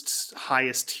coolest,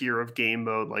 highest tier of game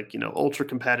mode, like, ultra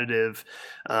competitive.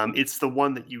 It's the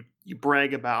one that you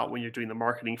brag about when you're doing the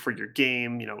marketing for your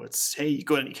game. It's, hey, you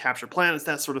go ahead and you capture planets,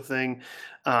 that sort of thing.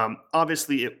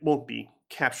 Obviously it won't be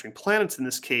capturing planets in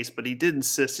this case, but he did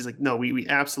insist. He's like, no, we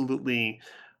absolutely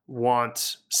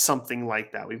want something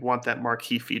like that. We want that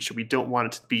marquee feature. We don't want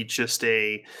it to be just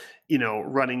a,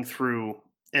 running through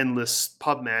endless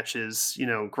pub matches,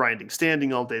 grinding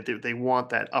standing all day. They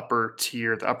want that upper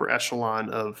tier, the upper echelon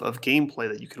of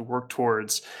gameplay that you can work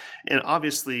towards. And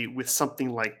obviously with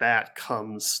something like that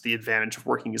comes the advantage of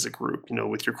working as a group,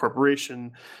 with your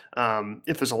corporation,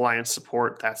 if there's alliance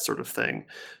support, that sort of thing.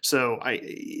 So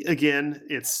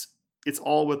it's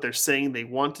all what they're saying they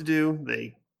want to do.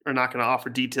 They are not going to offer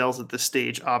details at this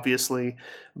stage, obviously,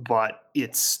 but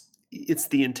it's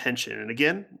the intention. And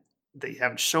again, they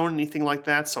haven't shown anything like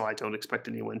that, so I don't expect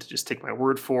anyone to just take my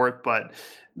word for it, but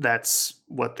that's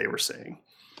what they were saying.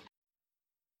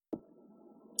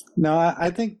 No, I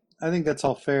think that's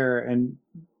all fair, and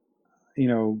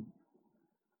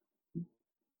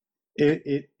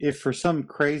if for some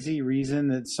crazy reason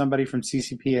that somebody from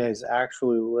CCP is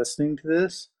actually listening to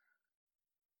this,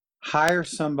 hire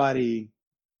somebody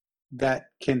that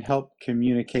can help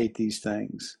communicate these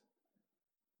things,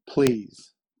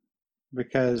 please,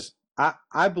 because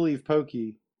I believe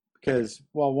Pokey, because,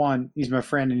 well, one, he's my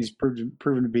friend and he's proven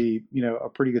to be a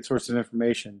pretty good source of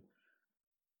information.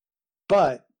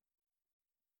 But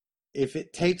if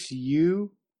it takes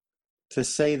you to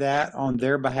say that on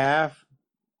their behalf,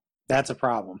 that's a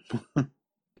problem.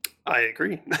 I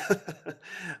agree.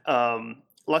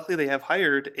 Luckily, they have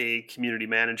hired a community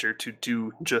manager to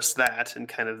do just that and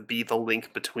kind of be the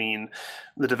link between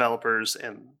the developers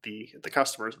and the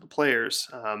customers, the players.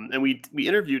 And we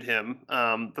interviewed him.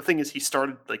 The thing is, he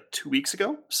started like 2 weeks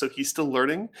ago, so he's still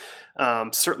learning.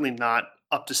 Certainly not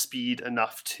up to speed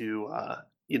enough to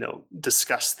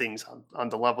discuss things on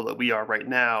the level that we are right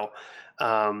now.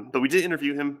 But we did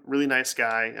interview him. Really nice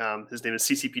guy. His name is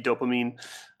CCP Dopamine.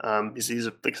 He's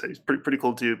like I said, he's pretty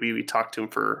cool dude. We talked to him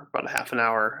for about a half an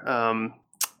hour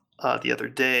the other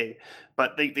day.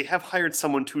 But they have hired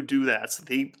someone to do that. So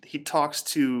he talks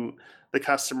to the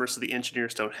customers, so the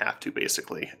engineers don't have to,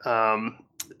 basically.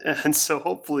 And so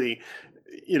hopefully,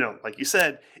 like you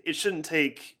said, it shouldn't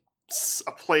take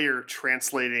a player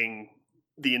translating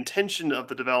the intention of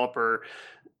the developer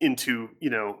into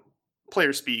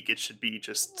player speak. It should be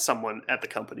just someone at the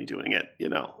company doing it.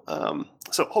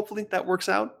 So hopefully that works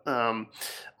out.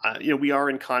 We are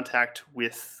in contact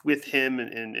with him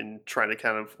and trying to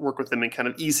kind of work with him and kind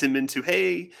of ease him into,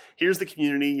 hey, here's the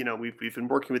community. We've been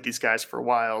working with these guys for a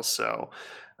while, so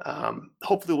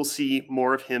hopefully we'll see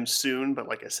more of him soon. But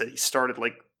like I said, he started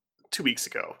like 2 weeks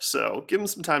ago, so give him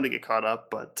some time to get caught up.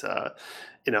 But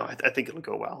I think it'll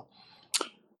go well.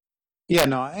 Yeah,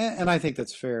 no, and I think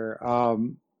that's fair.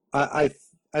 I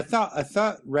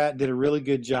thought Rat did a really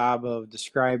good job of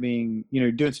describing,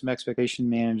 doing some expectation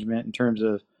management in terms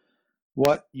of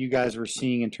what you guys were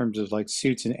seeing in terms of like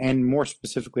suits and more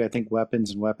specifically, I think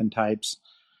weapons and weapon types.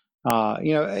 And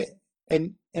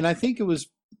I think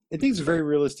it's a very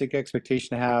realistic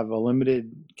expectation to have a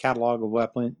limited catalog of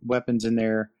weapons in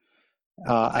there.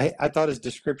 I thought his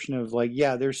description of like,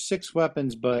 yeah, there's 6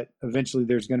 weapons, but eventually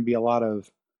there's going to be a lot of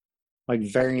like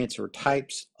variants or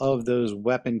types of those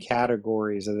weapon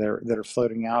categories that are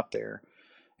floating out there,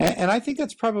 and I think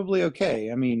that's probably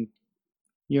okay. I mean,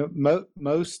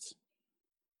 most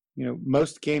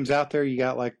most games out there, you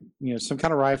got like some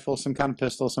kind of rifle, some kind of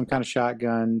pistol, some kind of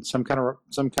shotgun, some kind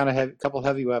of couple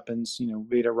heavy weapons,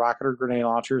 be it a rocket or grenade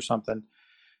launcher or something,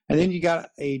 and then you got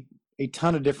a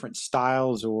ton of different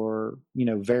styles or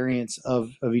variants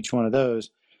of each one of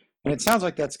those. And it sounds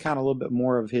like that's kind of a little bit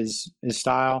more of his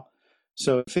style.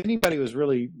 So if anybody was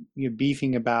really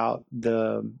beefing about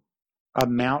the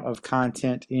amount of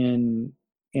content in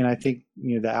I think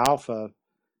the alpha,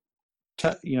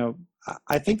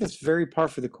 I think that's very par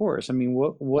for the course. I mean,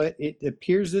 what it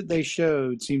appears that they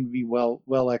showed seemed to be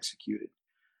well executed.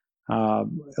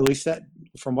 At least that,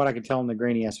 from what I could tell in the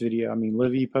grainy ass video. I mean,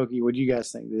 Livy, Pokey, what do you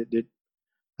guys think?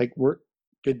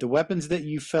 Did the weapons that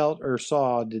you felt or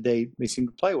saw, did they seem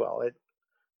to play well?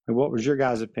 What was your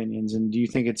guys' opinions? And do you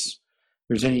think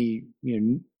there's any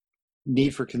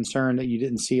need for concern that you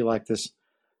didn't see like this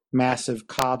massive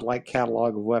COD-like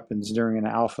catalog of weapons during an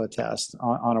alpha test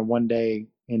on a one day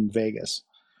in Vegas?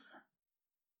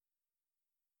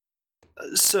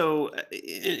 So,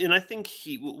 and I think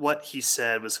what he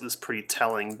said was pretty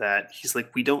telling. That he's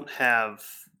like, we don't have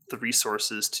the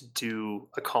resources to do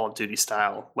a Call of Duty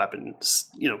style weapons,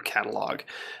 catalog,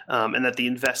 and that the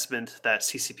investment that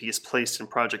CCP has placed in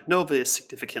Project Nova is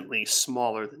significantly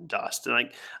smaller than Dust.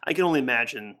 And I can only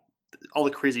imagine all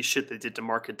the crazy shit they did to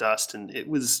market Dust, and it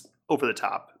was over the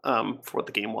top for what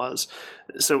the game was.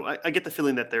 So I get the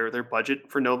feeling that their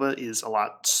budget for Nova is a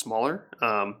lot smaller.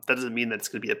 That doesn't mean that it's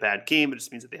going to be a bad game. It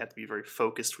just means that they have to be very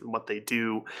focused in what they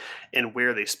do and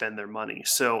where they spend their money.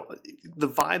 So the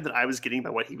vibe that I was getting by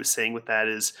what he was saying with that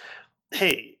is,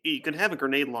 hey, you can have a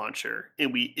grenade launcher,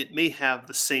 and it may have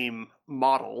the same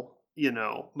model,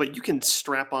 but you can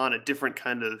strap on a different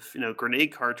kind of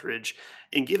grenade cartridge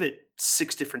and give it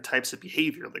 6 different types of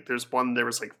behavior. Like there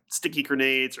was like sticky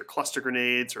grenades or cluster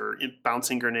grenades or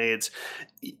bouncing grenades,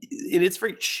 and it's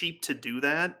very cheap to do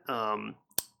that.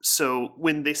 So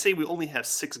when they say we only have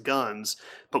 6 guns,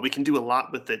 but we can do a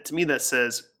lot with it, to me that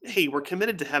says, hey, we're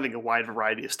committed to having a wide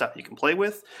variety of stuff you can play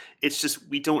with. It's just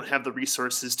we don't have the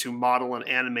resources to model and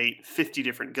animate 50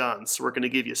 different guns. So we're going to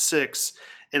give you 6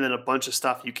 and then a bunch of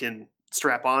stuff you can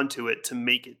strap onto it to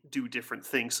make it do different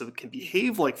things so it can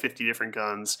behave like 50 different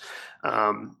guns,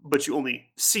 but you only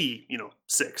see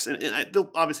 6, and there'll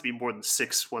obviously be more than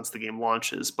 6 once the game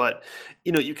launches, but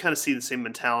you kind of see the same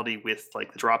mentality with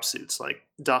like the drop suits. Like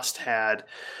Dust had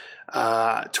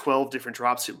 12 different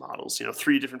drop suit models,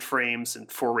 3 different frames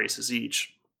and 4 races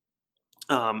each,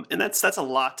 and that's a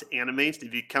lot to animate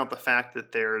if you count the fact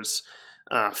that there's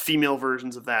female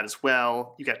versions of that as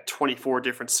well. You got 24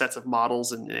 different sets of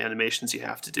models and animations you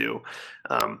have to do,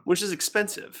 which is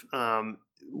expensive.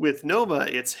 With Nova,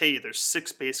 it's, hey, there's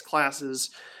 6 base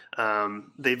classes.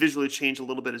 They visually change a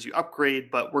little bit as you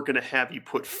upgrade, but we're going to have you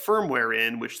put firmware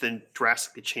in, which then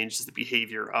drastically changes the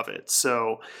behavior of it.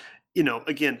 So,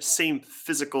 again, same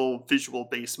physical visual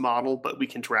base model, but we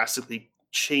can drastically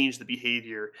change the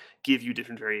behavior, give you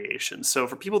different variations. So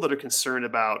for people that are concerned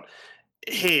about,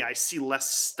 hey, I see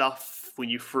less stuff when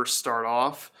you first start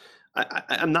off,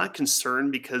 I'm not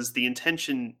concerned, because the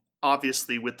intention,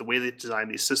 obviously, with the way they design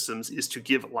these systems is to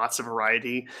give lots of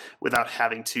variety without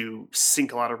having to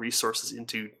sink a lot of resources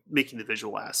into making the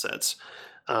visual assets.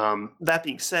 That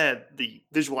being said, the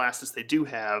visual assets they do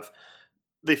have,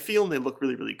 they feel and they look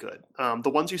really, really good.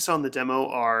 The ones you saw in the demo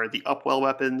are the Upwell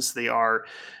weapons. They are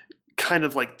kind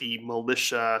of like the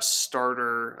militia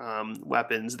starter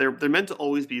weapons. They're meant to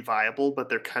always be viable, but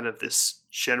they're kind of this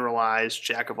generalized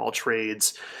jack of all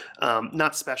trades,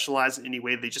 not specialized in any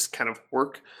way. They just kind of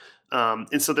work,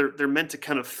 and so they're meant to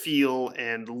kind of feel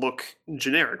and look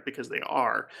generic, because they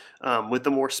are. With the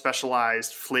more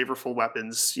specialized, flavorful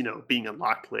weapons, being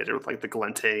unlocked later with like the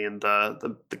Galente and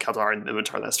the Kaldar and the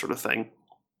Mimitar, that sort of thing.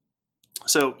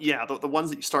 So yeah, the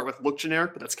ones that you start with look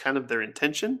generic, but that's kind of their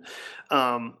intention.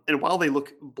 And while they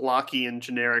look blocky and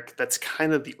generic, that's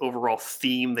kind of the overall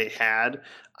theme they had.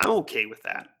 I'm okay with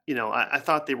that. I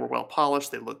thought they were well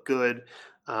polished. They look good.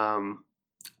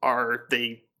 Are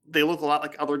they look a lot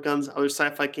like other guns, other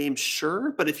sci-fi games?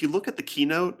 Sure, but if you look at the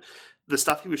keynote, the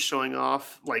stuff he was showing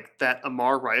off, like that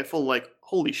Amar rifle, like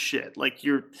holy shit! Like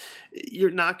you're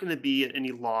not going to be at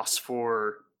any loss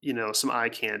for some eye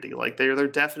candy. Like they're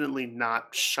definitely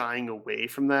not shying away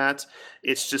from that.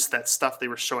 It's just that stuff they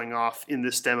were showing off in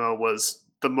this demo was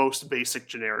the most basic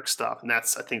generic stuff, and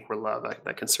that's, I think, where a lot of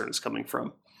that concern is coming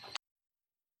from.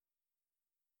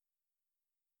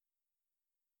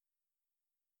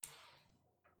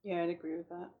 Yeah, I'd agree with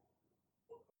that.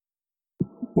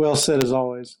 Well said as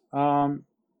always.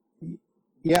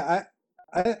 Yeah,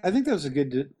 I think that was a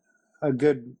good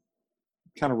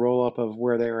kind of roll up of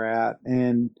where they were at,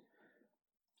 and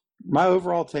my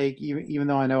overall take, even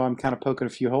though I know I'm kind of poking a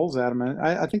few holes at them,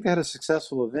 I think they had a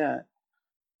successful event,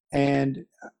 and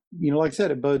like I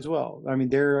said, it bodes well. I mean,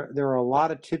 there are a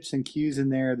lot of tips and cues in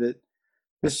there that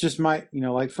this just might,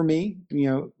 like for me,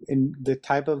 in the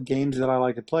type of games that I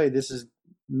like to play, this is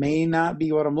may not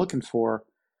be what I'm looking for.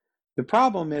 The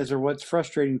problem is, or what's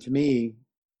frustrating to me,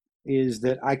 is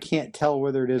that I can't tell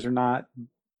whether it is or not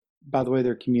by the way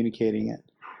they're communicating it.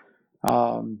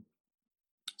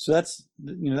 So that's,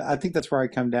 I think that's where I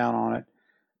come down on it.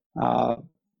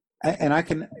 And I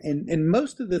can, and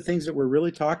most of the things that we're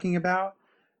really talking about,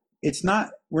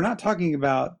 we're not talking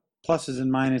about pluses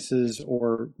and minuses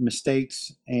or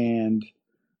mistakes and,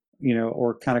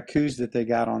 or kind of coups that they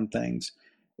got on things.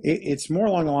 It's more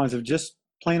along the lines of just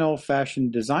plain old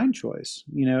fashioned design choice,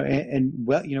 and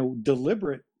well,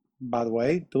 deliberate, by the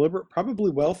way, probably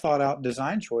well thought out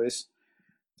design choice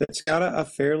that's got a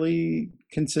fairly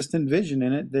consistent vision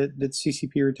in it that's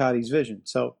CCP Rattati's vision.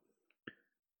 So,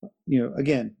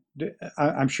 again,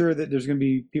 I'm sure that there's going to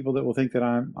be people that will think that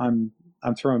I'm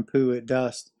throwing poo at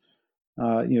Dust,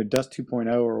 Dust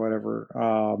 2.0 or whatever.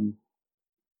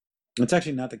 It's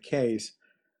actually not the case.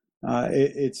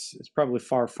 It's probably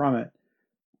far from it.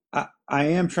 I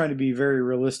am trying to be very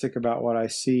realistic about what I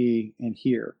see and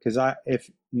hear, because if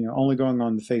only going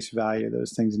on the face value of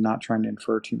those things and not trying to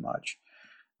infer too much.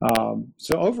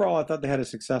 So overall, I thought they had a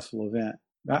successful event.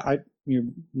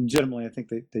 Legitimately, I think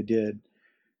they did.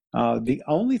 The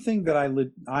only thing that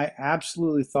I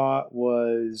absolutely thought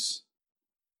was,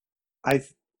 I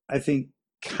think,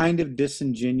 kind of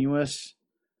disingenuous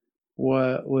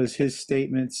was his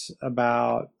statements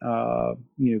about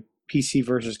PC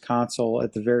versus console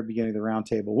at the very beginning of the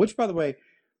roundtable, which, by the way,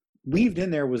 weaved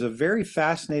in there was a very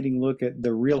fascinating look at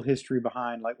the real history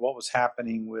behind like what was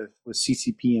happening with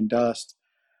CCP and Dust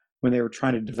when they were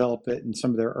trying to develop it and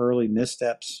some of their early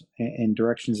missteps and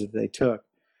directions that they took.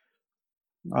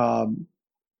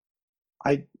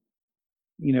 Like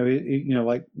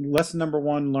lesson number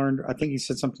one learned, I think he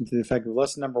said something to the effect of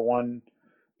lesson number one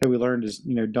that we learned is,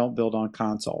 don't build on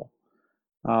console.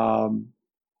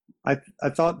 I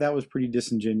thought that was pretty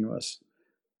disingenuous.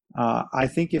 I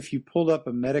think if you pulled up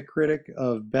a Metacritic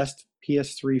of best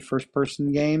PS3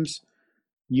 first-person games,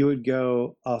 you would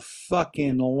go a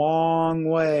fucking long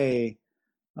way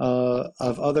of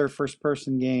other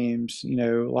first-person games, a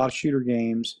lot of shooter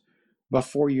games,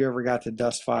 before you ever got to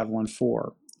Dust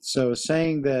 514. So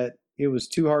saying that it was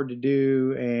too hard to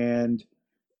do and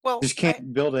just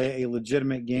can't build a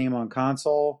legitimate game on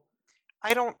console.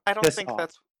 I don't think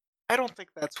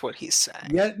that's what he's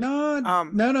saying. Yeah, no,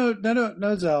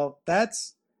 Zell.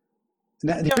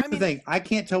 Here's the thing. I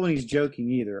can't tell when he's joking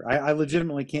either. I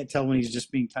legitimately can't tell when he's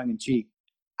just being tongue in cheek.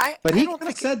 But he kind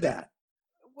of said that.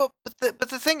 Well, but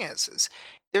the thing is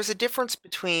there's a difference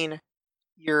between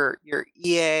your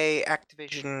EA,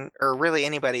 Activision, or really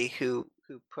anybody who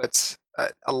puts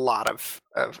a lot of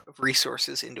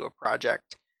resources into a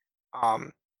project.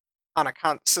 On a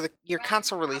your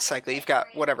console release cycle, you've got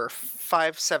whatever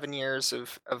 5-7 years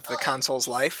of the console's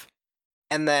life,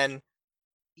 and then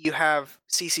you have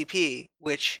CCP,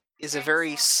 which is a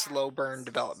very slow burn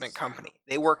development company.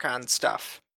 They work on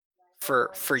stuff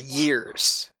for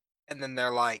years, and then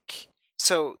they're like,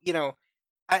 so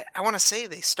I want to say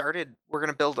they started, we're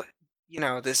going to build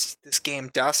this game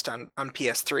Dust on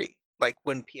PS3, like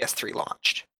when PS3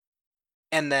 launched,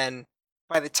 and then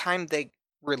by the time they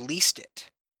released it,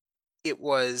 it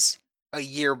was a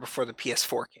year before the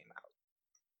PS4 came out.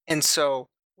 And so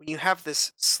when you have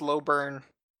this slow burn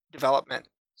development,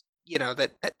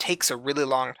 that takes a really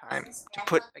long time to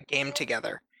put a game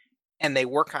together, and they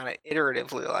work on it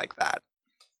iteratively like that,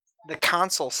 the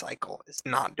console cycle is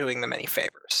not doing them any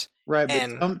favors. Right,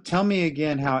 but tell me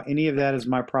again how any of that is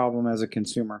my problem as a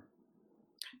consumer.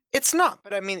 It's not,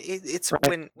 but I mean, it's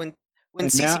right. when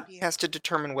CCP has to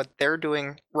determine what they're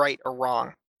doing right or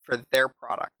wrong for their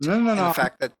product. No. The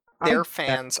fact that their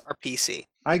fans are PC.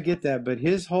 I get that, but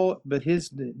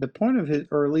the point of his,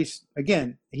 or at least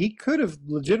again, he could have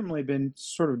legitimately been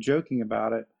sort of joking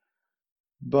about it,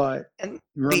 but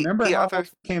remember how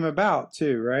it came about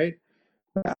too, right?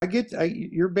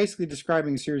 You're basically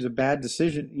describing a series of bad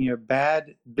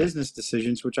business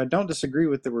decisions, which I don't disagree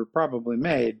with that were probably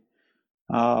made,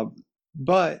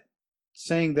 but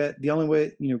saying that the only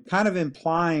way, kind of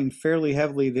implying fairly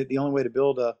heavily that the only way to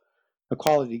build a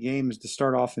quality game is to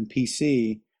start off in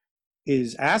PC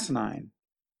is asinine.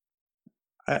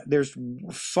 There's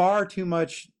far too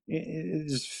much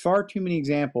there's far too many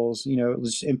examples,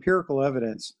 just empirical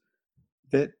evidence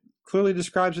that clearly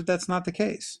describes that that's not the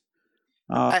case.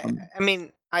 I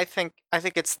mean, I think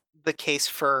it's the case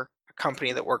for a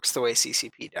company that works the way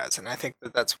CCP does, and I think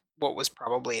that that's what was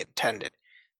probably intended.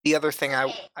 The other thing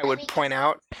I would point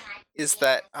out is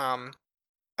that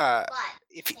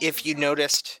if you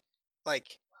noticed,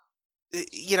 like,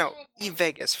 Eve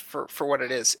Vegas for what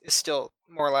it is still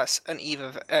more or less an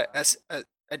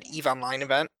an Eve Online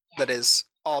event that is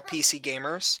all PC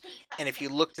gamers. And if you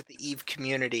looked at the Eve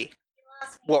community,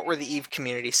 what were the Eve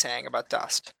community saying about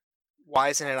Dust? Why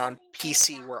isn't it on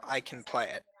PC where I can play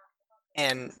it?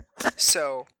 And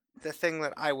so the thing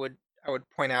that I would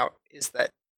point out is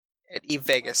that at Eve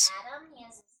Vegas,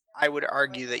 I would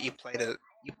argue that you play to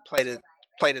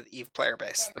the Eve player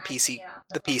base, the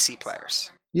PC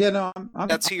players. Yeah, no,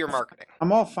 That's who you're marketing.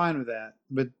 I'm all fine with that,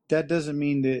 but that doesn't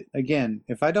mean that, again,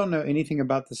 if I don't know anything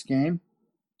about this game,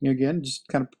 again, just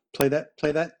kind of play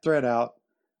that thread out.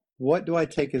 What do I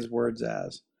take his words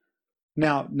as?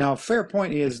 Now, fair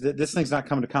point is that this thing's not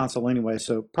coming to console anyway,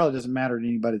 so it probably doesn't matter to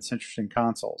anybody that's interested in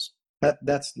consoles.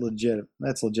 That's legit.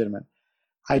 That's legitimate.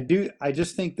 I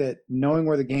just think that knowing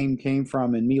where the game came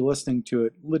from and me listening to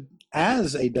it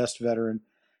as a Dust veteran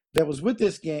that was with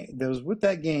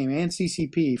that game and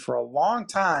CCP for a long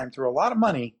time through a lot of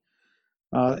money,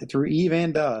 through Eve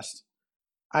and Dust,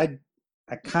 there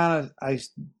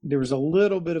was a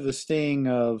little bit of a sting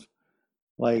of,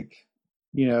 like,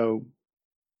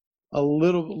 a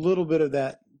little bit of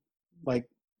that, like,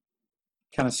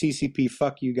 kind of CCP,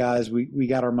 fuck you guys, we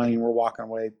got our money and we're walking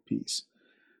away piece.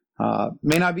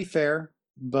 May not be fair,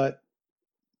 but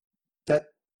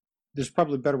that there's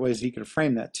probably better ways he could have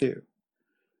framed that too.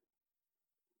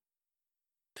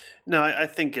 No, I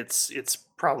think it's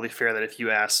probably fair that if you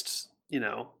asked,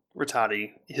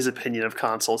 Rattati his opinion of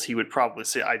consoles, he would probably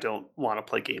say, "I don't want to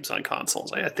play games on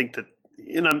consoles." I think that,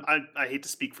 I hate to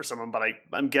speak for someone, but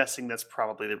I'm guessing that's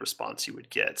probably the response you would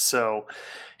get. So,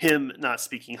 him not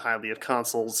speaking highly of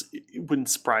consoles, it wouldn't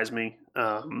surprise me.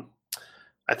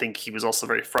 I think he was also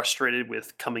very frustrated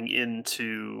with coming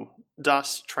into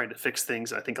Dust, trying to fix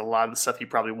things. I think a lot of the stuff he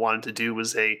probably wanted to do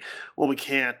was we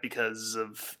can't because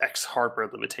of X hardware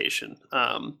limitation.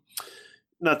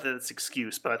 Not that it's an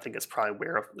excuse, but I think it's probably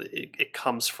where it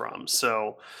comes from.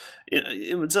 So,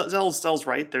 Zell's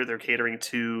right. They're catering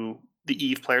to the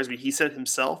Eve players. I mean, he said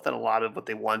himself that a lot of what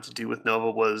they wanted to do with Nova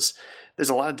was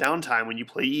there's a lot of downtime when you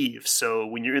play Eve. So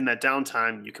when you're in that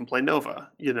downtime, you can play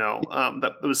Nova.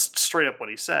 That was straight up what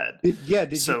he said. Did you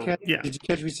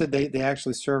catch? We said they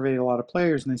actually surveyed a lot of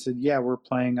players, and they said, yeah, we're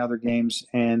playing other games,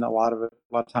 and a lot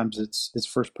of times it's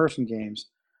first person games.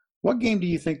 What game do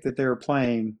you think that they were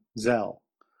playing, Zell?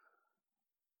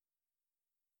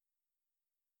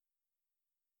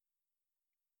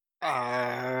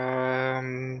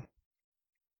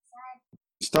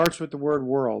 Starts with the word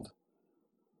world.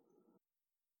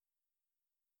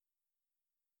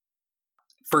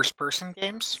 First person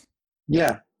games?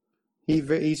 Yeah.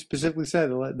 He specifically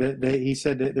said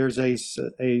that there's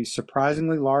a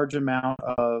surprisingly large amount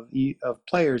of Eve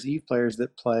players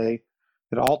that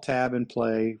alt tab and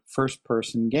play first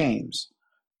person games.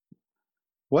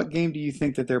 What game do you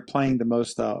think that they're playing the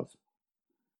most of?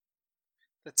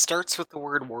 That starts with the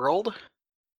word world?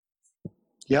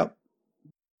 Yep.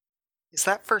 Is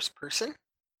that first person?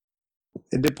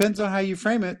 It depends on how you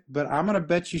frame it, but I'm going to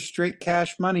bet you straight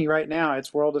cash money right now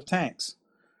it's World of Tanks.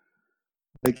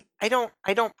 Like, I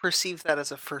don't perceive that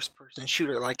as a first person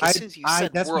shooter. Like, as soon as you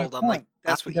said world, I'm like,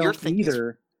 that's what you're thinking.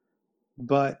 Either,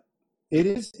 but it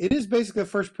is basically a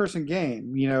first person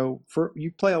game. You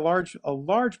play a large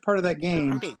part of that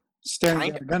game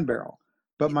staring at a gun barrel.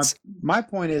 But my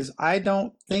point is, I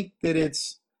don't think that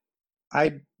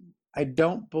I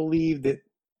don't believe that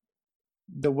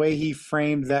the way he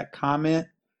framed that comment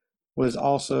was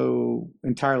also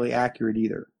entirely accurate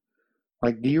either.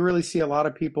 Like, do you really see a lot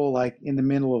of people, like, in the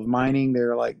middle of mining,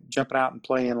 they're like jumping out and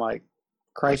playing like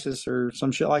Crisis or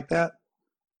some shit like that?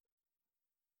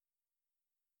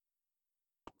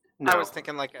 No. I was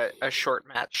thinking like a short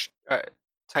match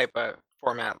type of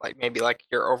format, like maybe like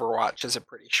your Overwatch is a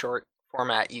pretty short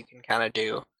format you can kind of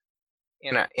do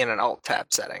in an alt tab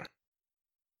setting.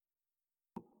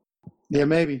 Yeah,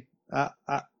 maybe.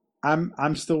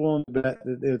 I'm still willing to bet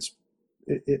that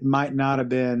it might not have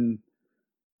been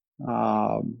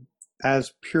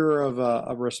as pure of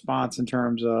a response in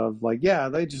terms of, like, yeah,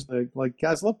 they just like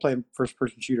guys love playing first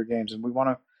person shooter games, and we want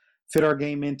to fit our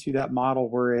game into that model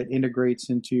where it integrates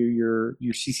into your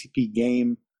CCP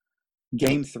game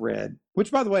thread.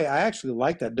 Which, by the way, I actually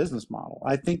like that business model.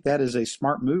 I think that is a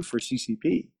smart move for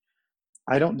CCP.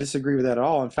 I don't disagree with that at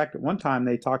all. In fact, at one time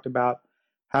they talked about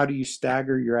how do you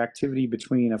stagger your activity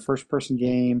between a first-person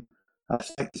game, a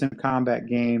flight sim combat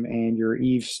game, and your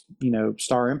Eve,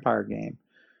 Star Empire game.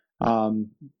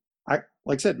 I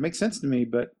like I said, it makes sense to me,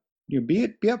 but be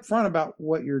upfront about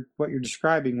what you're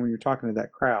describing when you're talking to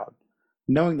that crowd,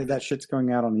 knowing that shit's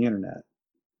going out on the internet.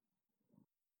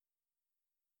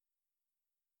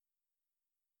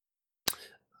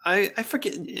 I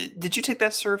forget. Did you take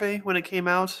that survey when it came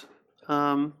out?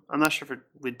 I'm not sure if it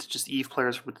with just Eve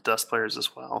players or with the Dust players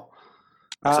as well.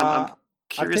 'Cause I'm I've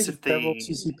curious taken if several they.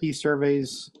 CCP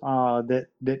surveys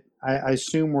that I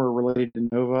assume were related to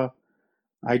Nova.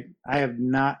 I have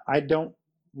not. I don't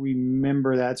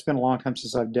remember that. It's been a long time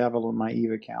since I've dabbled in my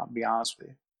Eve account, to be honest with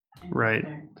you. Right.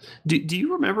 Do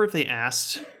you remember if they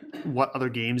asked what other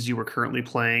games you were currently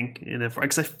playing? And if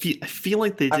because I feel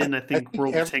like they did, and I think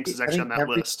World of Tanks is actually on that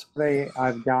list. Every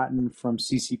I've gotten from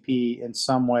CCP in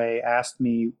some way asked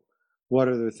me what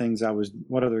other games I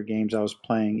was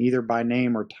playing, either by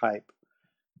name or type.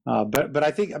 But I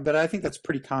think that's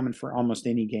pretty common for almost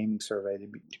any gaming survey, to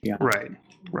be honest.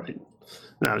 Right.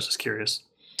 No, I was just curious.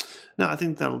 No, I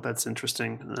think that's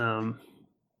interesting.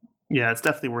 Yeah, it's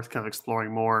definitely worth kind of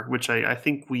exploring more, which I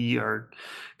think we are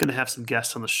going to have some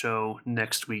guests on the show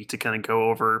next week to kind of go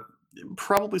over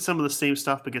probably some of the same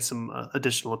stuff, but get some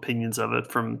additional opinions of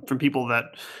it from people that,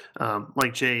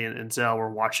 like Jay and Zell,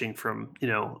 were watching from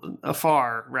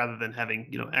afar rather than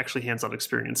having actually hands-on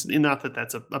experience. And not that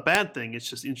that's a bad thing; it's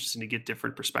just interesting to get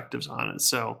different perspectives on it.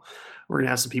 So we're going to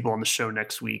have some people on the show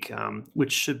next week,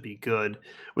 which should be good.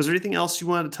 Was there anything else you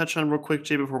wanted to touch on real quick,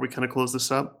 Jay, before we kind of close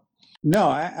this up? No,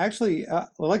 I actually,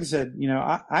 like I said,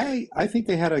 I think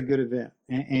they had a good event,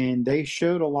 and they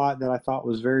showed a lot that I thought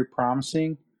was very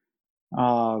promising.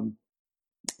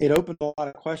 It opened a lot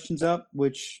of questions up,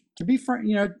 which, to be frank,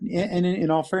 and in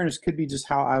all fairness, could be just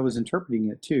how I was interpreting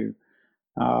it too.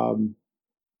 That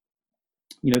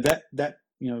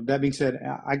being said,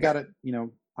 I got it.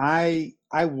 I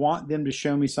want them to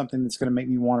show me something that's going to make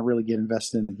me want to really get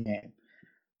invested in the game.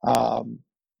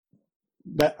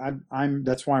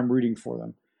 That's why I'm rooting for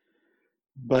them.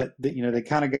 But they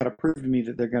kind of got to prove to me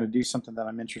that they're going to do something that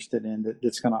I'm interested in,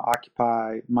 that's going to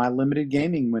occupy my limited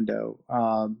gaming window.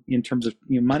 In terms of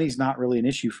money's not really an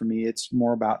issue for me. It's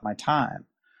more about my time,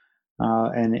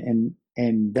 and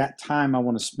that time I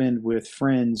want to spend with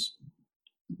friends,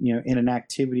 in an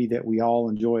activity that we all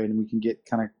enjoy and we can get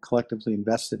kind of collectively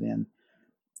invested in.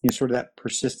 Sort of that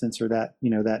persistence, or that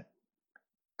that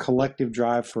collective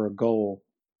drive for a goal.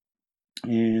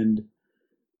 And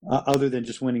other than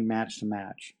just winning match to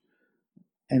match,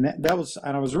 and I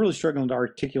was really struggling to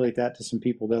articulate that to some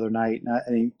people the other night. And I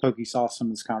think Pokey saw some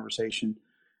of this conversation.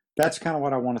 That's kind of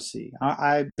what I want to see.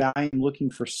 I'm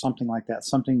looking for something like that,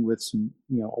 something with some,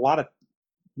 a lot of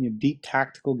deep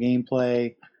tactical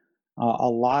gameplay, a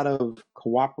lot of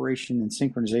cooperation and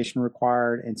synchronization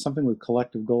required, and something with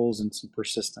collective goals and some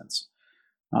persistence.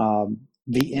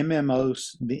 The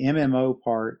MMO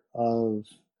part of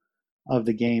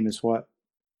the game is what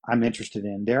I'm interested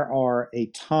in. There are a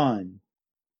ton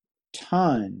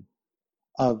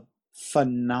of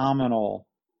phenomenal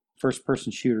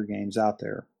first-person shooter games out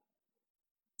there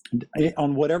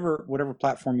on whatever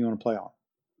platform you want to play on.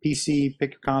 PC,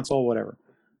 pick your console, whatever.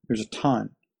 There's a ton.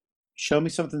 Show me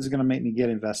something that's going to make me get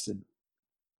invested.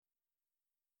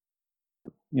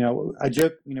 I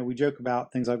joke, we joke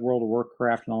about things like World of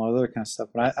Warcraft and all that other kind of stuff,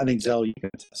 but I think, Zell, you can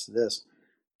attest to this.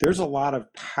 There's a lot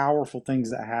of powerful things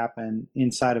that happen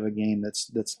inside of a game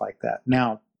that's like that.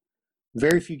 Now,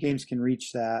 very few games can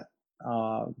reach that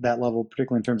level,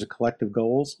 particularly in terms of collective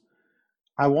goals.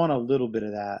 I want a little bit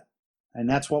of that, and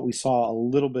that's what we saw a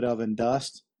little bit of in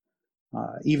Dust.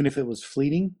 Even if it was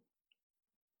fleeting,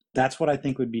 that's what I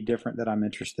think would be different, that I'm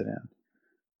interested in.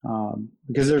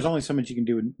 Because there's only so much you can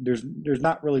do. There's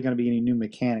not really going to be any new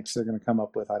mechanics they're going to come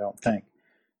up with, I don't think.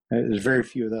 There's very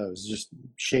few of those, just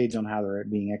shades on how they're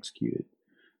being executed.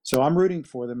 So I'm rooting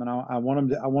for them, and I want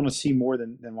them. I want to see more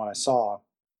than what I saw,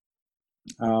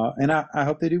 and I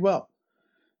hope they do well.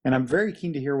 And I'm very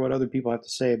keen to hear what other people have to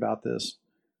say about this,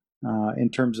 in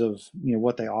terms of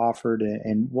what they offered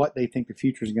and what they think the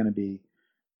future is going to be.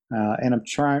 And I'm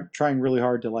trying really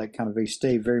hard to kind of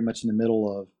stay very much in the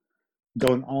middle of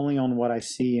going only on what I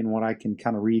see and what I can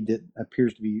kind of read that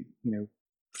appears to be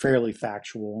fairly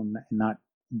factual and not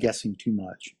guessing too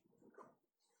much.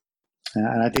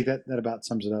 And I think that about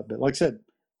sums it up. But like I said,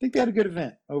 I think they had a good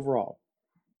event overall.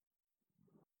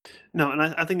 No, and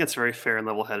I think that's very fair and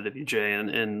level-headed of you, Jay.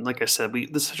 And like I said,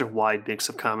 there's such a wide mix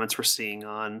of comments we're seeing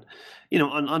on,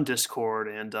 on Discord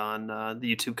and on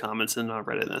the YouTube comments and on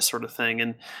Reddit and that sort of thing.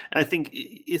 And I think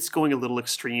it's going a little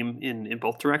extreme in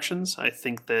both directions. I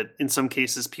think that in some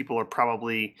cases people are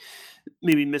probably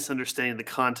maybe misunderstanding the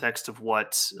context of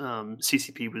what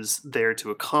CCP was there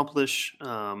to accomplish,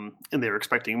 and they were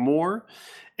expecting more.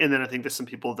 And then I think there's some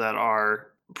people that are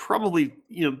probably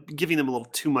giving them a little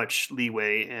too much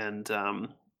leeway and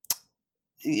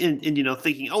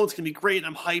thinking, oh, it's gonna be great,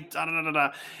 I'm hyped, da, da, da, da,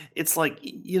 da. It's like,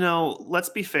 let's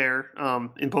be fair,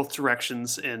 in both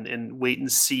directions, and wait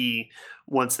and see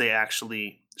once they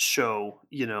actually show,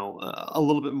 a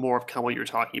little bit more of kind of what you're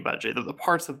talking about, Jay, the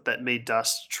parts that made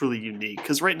Dust truly unique.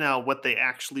 Because right now, what they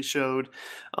actually showed,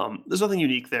 there's nothing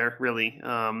unique there, really.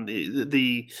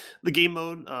 The game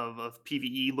mode of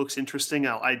PVE looks interesting.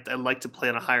 I like to play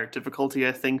on a higher difficulty,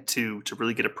 I think, to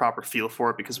really get a proper feel for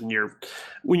it, because when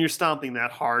you're stomping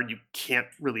that hard, you can't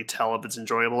really tell if it's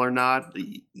enjoyable or not.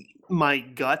 My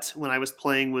gut when I was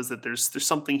playing was that there's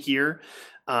something here,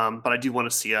 but I do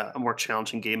want to see a more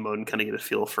challenging game mode and kind of get a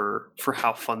feel for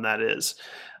how fun that is.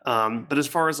 But as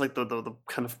far as like the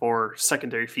kind of more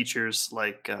secondary features,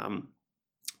 like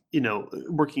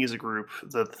working as a group,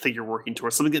 the thing you're working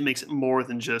towards, something that makes it more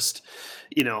than just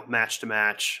match to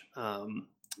match.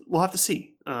 We'll have to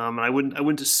see. And I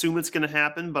wouldn't assume it's going to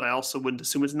happen, but I also wouldn't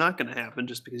assume it's not going to happen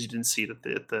just because you didn't see it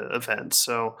at the event.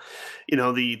 So,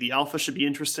 the alpha should be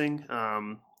interesting.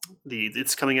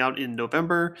 It's coming out in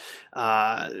November.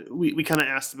 We kind of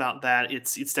asked about that.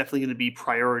 It's definitely going to be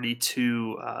priority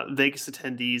to Vegas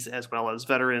attendees as well as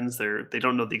veterans. They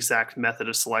don't know the exact method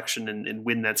of selection and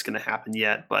when that's going to happen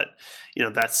yet, but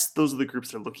those are the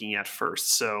groups they're looking at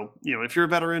first. So if you're a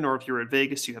veteran or if you're at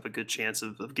Vegas, you have a good chance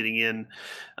of getting in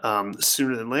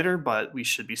sooner than later. But we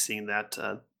should be seeing that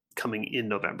coming in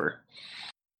November.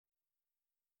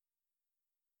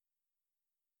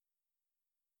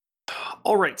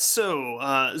 All right, so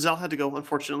Zal had to go,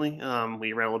 unfortunately.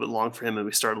 We ran a little bit long for him, and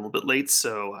we started a little bit late,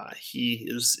 so he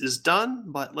is done.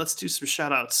 But let's do some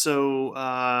shout outs. So,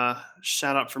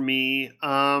 shout out for me.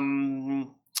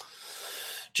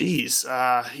 Geez,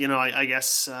 I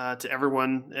guess to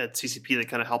everyone at CCP that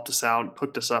kind of helped us out,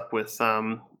 hooked us up with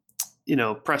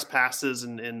press passes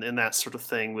and that sort of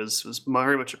thing was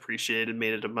very much appreciated.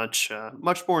 Made it a much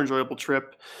more enjoyable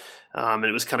trip. And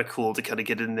it was kind of cool to kind of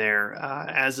get in there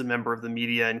as a member of the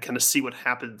media and kind of see what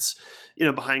happens,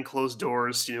 behind closed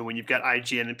doors. When you've got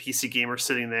IGN and PC Gamer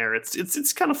sitting there,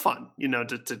 it's kind of fun,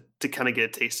 to kind of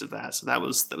get a taste of that. So that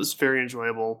was very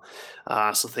enjoyable.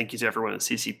 So thank you to everyone at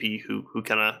CCP who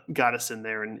kind of got us in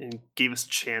there and gave us a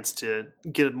chance to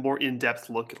get a more in-depth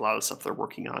look at a lot of the stuff they're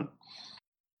working on.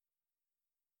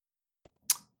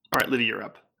 All right, Lydia, you're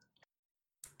up.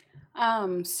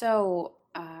 So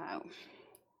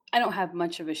I don't have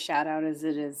much of a shout out as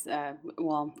it is, a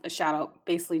shout out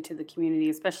basically to the community,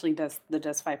 especially the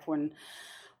Dust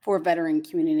 514 veteran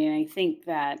community. And I think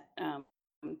that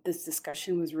this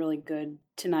discussion was really good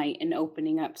tonight in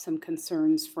opening up some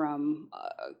concerns from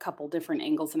a couple different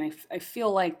angles. And I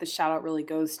feel like the shout out really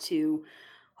goes to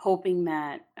hoping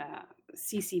that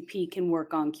CCP can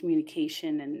work on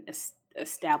communication and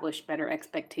establish better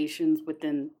expectations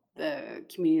within the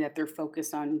community that they're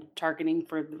focused on targeting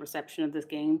for the reception of this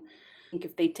game. I think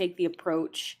if they take the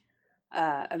approach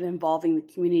of involving the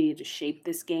community to shape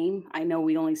this game, I know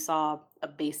we only saw a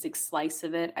basic slice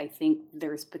of it. I think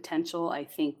there's potential. I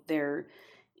think there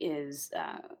is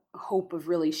hope of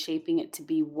really shaping it to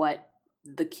be what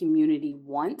the community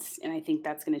wants. And I think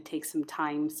that's going to take some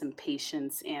time, some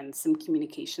patience, and some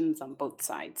communications on both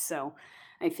sides. So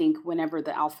I think whenever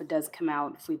the alpha does come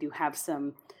out, if we do have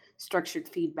some structured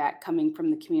feedback coming from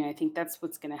the community, I think that's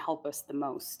what's going to help us the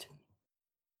most.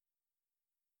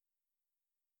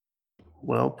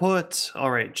 Well put. All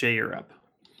right, Jay, you're up.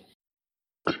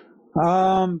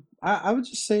 I would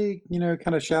just say,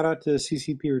 kind of shout out to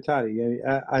CCP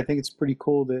Rattati. I think it's pretty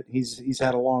cool that he's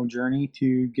had a long journey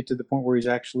to get to the point where he's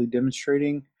actually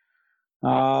demonstrating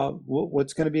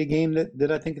what's going to be a game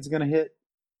that I think is going to hit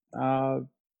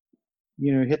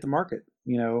the market.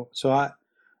 So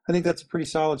I think that's a pretty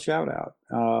solid shout out,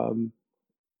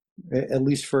 at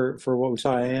least for what we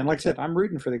saw. And like I said, I'm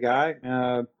rooting for the guy.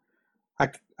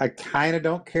 I kind of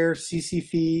don't care if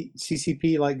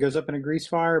CCP like goes up in a grease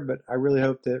fire, but I really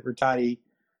hope that Rattati,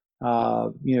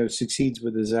 succeeds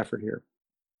with his effort here.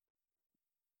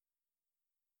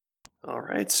 All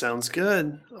right, sounds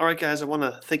good. All right, guys, I want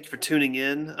to thank you for tuning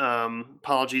in.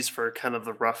 Apologies for kind of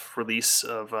the rough release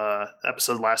of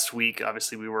episode last week.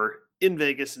 Obviously, we were in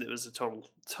Vegas, and it was a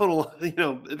total,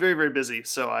 very, very busy.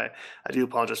 So I do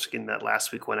apologize for getting that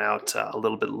last week went out a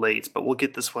little bit late, but we'll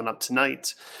get this one up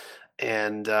tonight.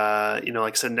 And like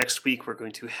I said, next week we're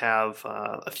going to have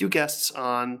a few guests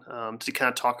on to kind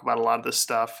of talk about a lot of this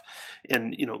stuff.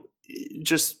 And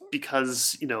just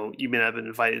because you may not have been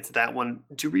invited to that one,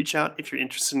 do reach out if you're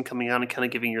interested in coming on and kind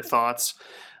of giving your thoughts.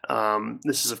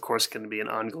 This is of course going to be an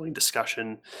ongoing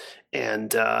discussion,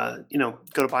 and go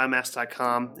to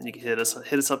biomass.com and you can hit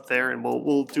us up there, and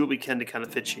we'll do what we can to kind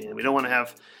of fit you in. We don't want to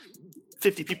have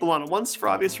 50 people on at once for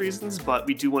obvious reasons, but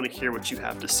we do want to hear what you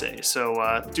have to say.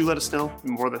 So do let us know.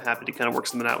 I'm more than happy to kind of work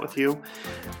something out with you.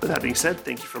 With that being said,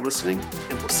 thank you for listening,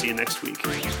 and we'll see you next week.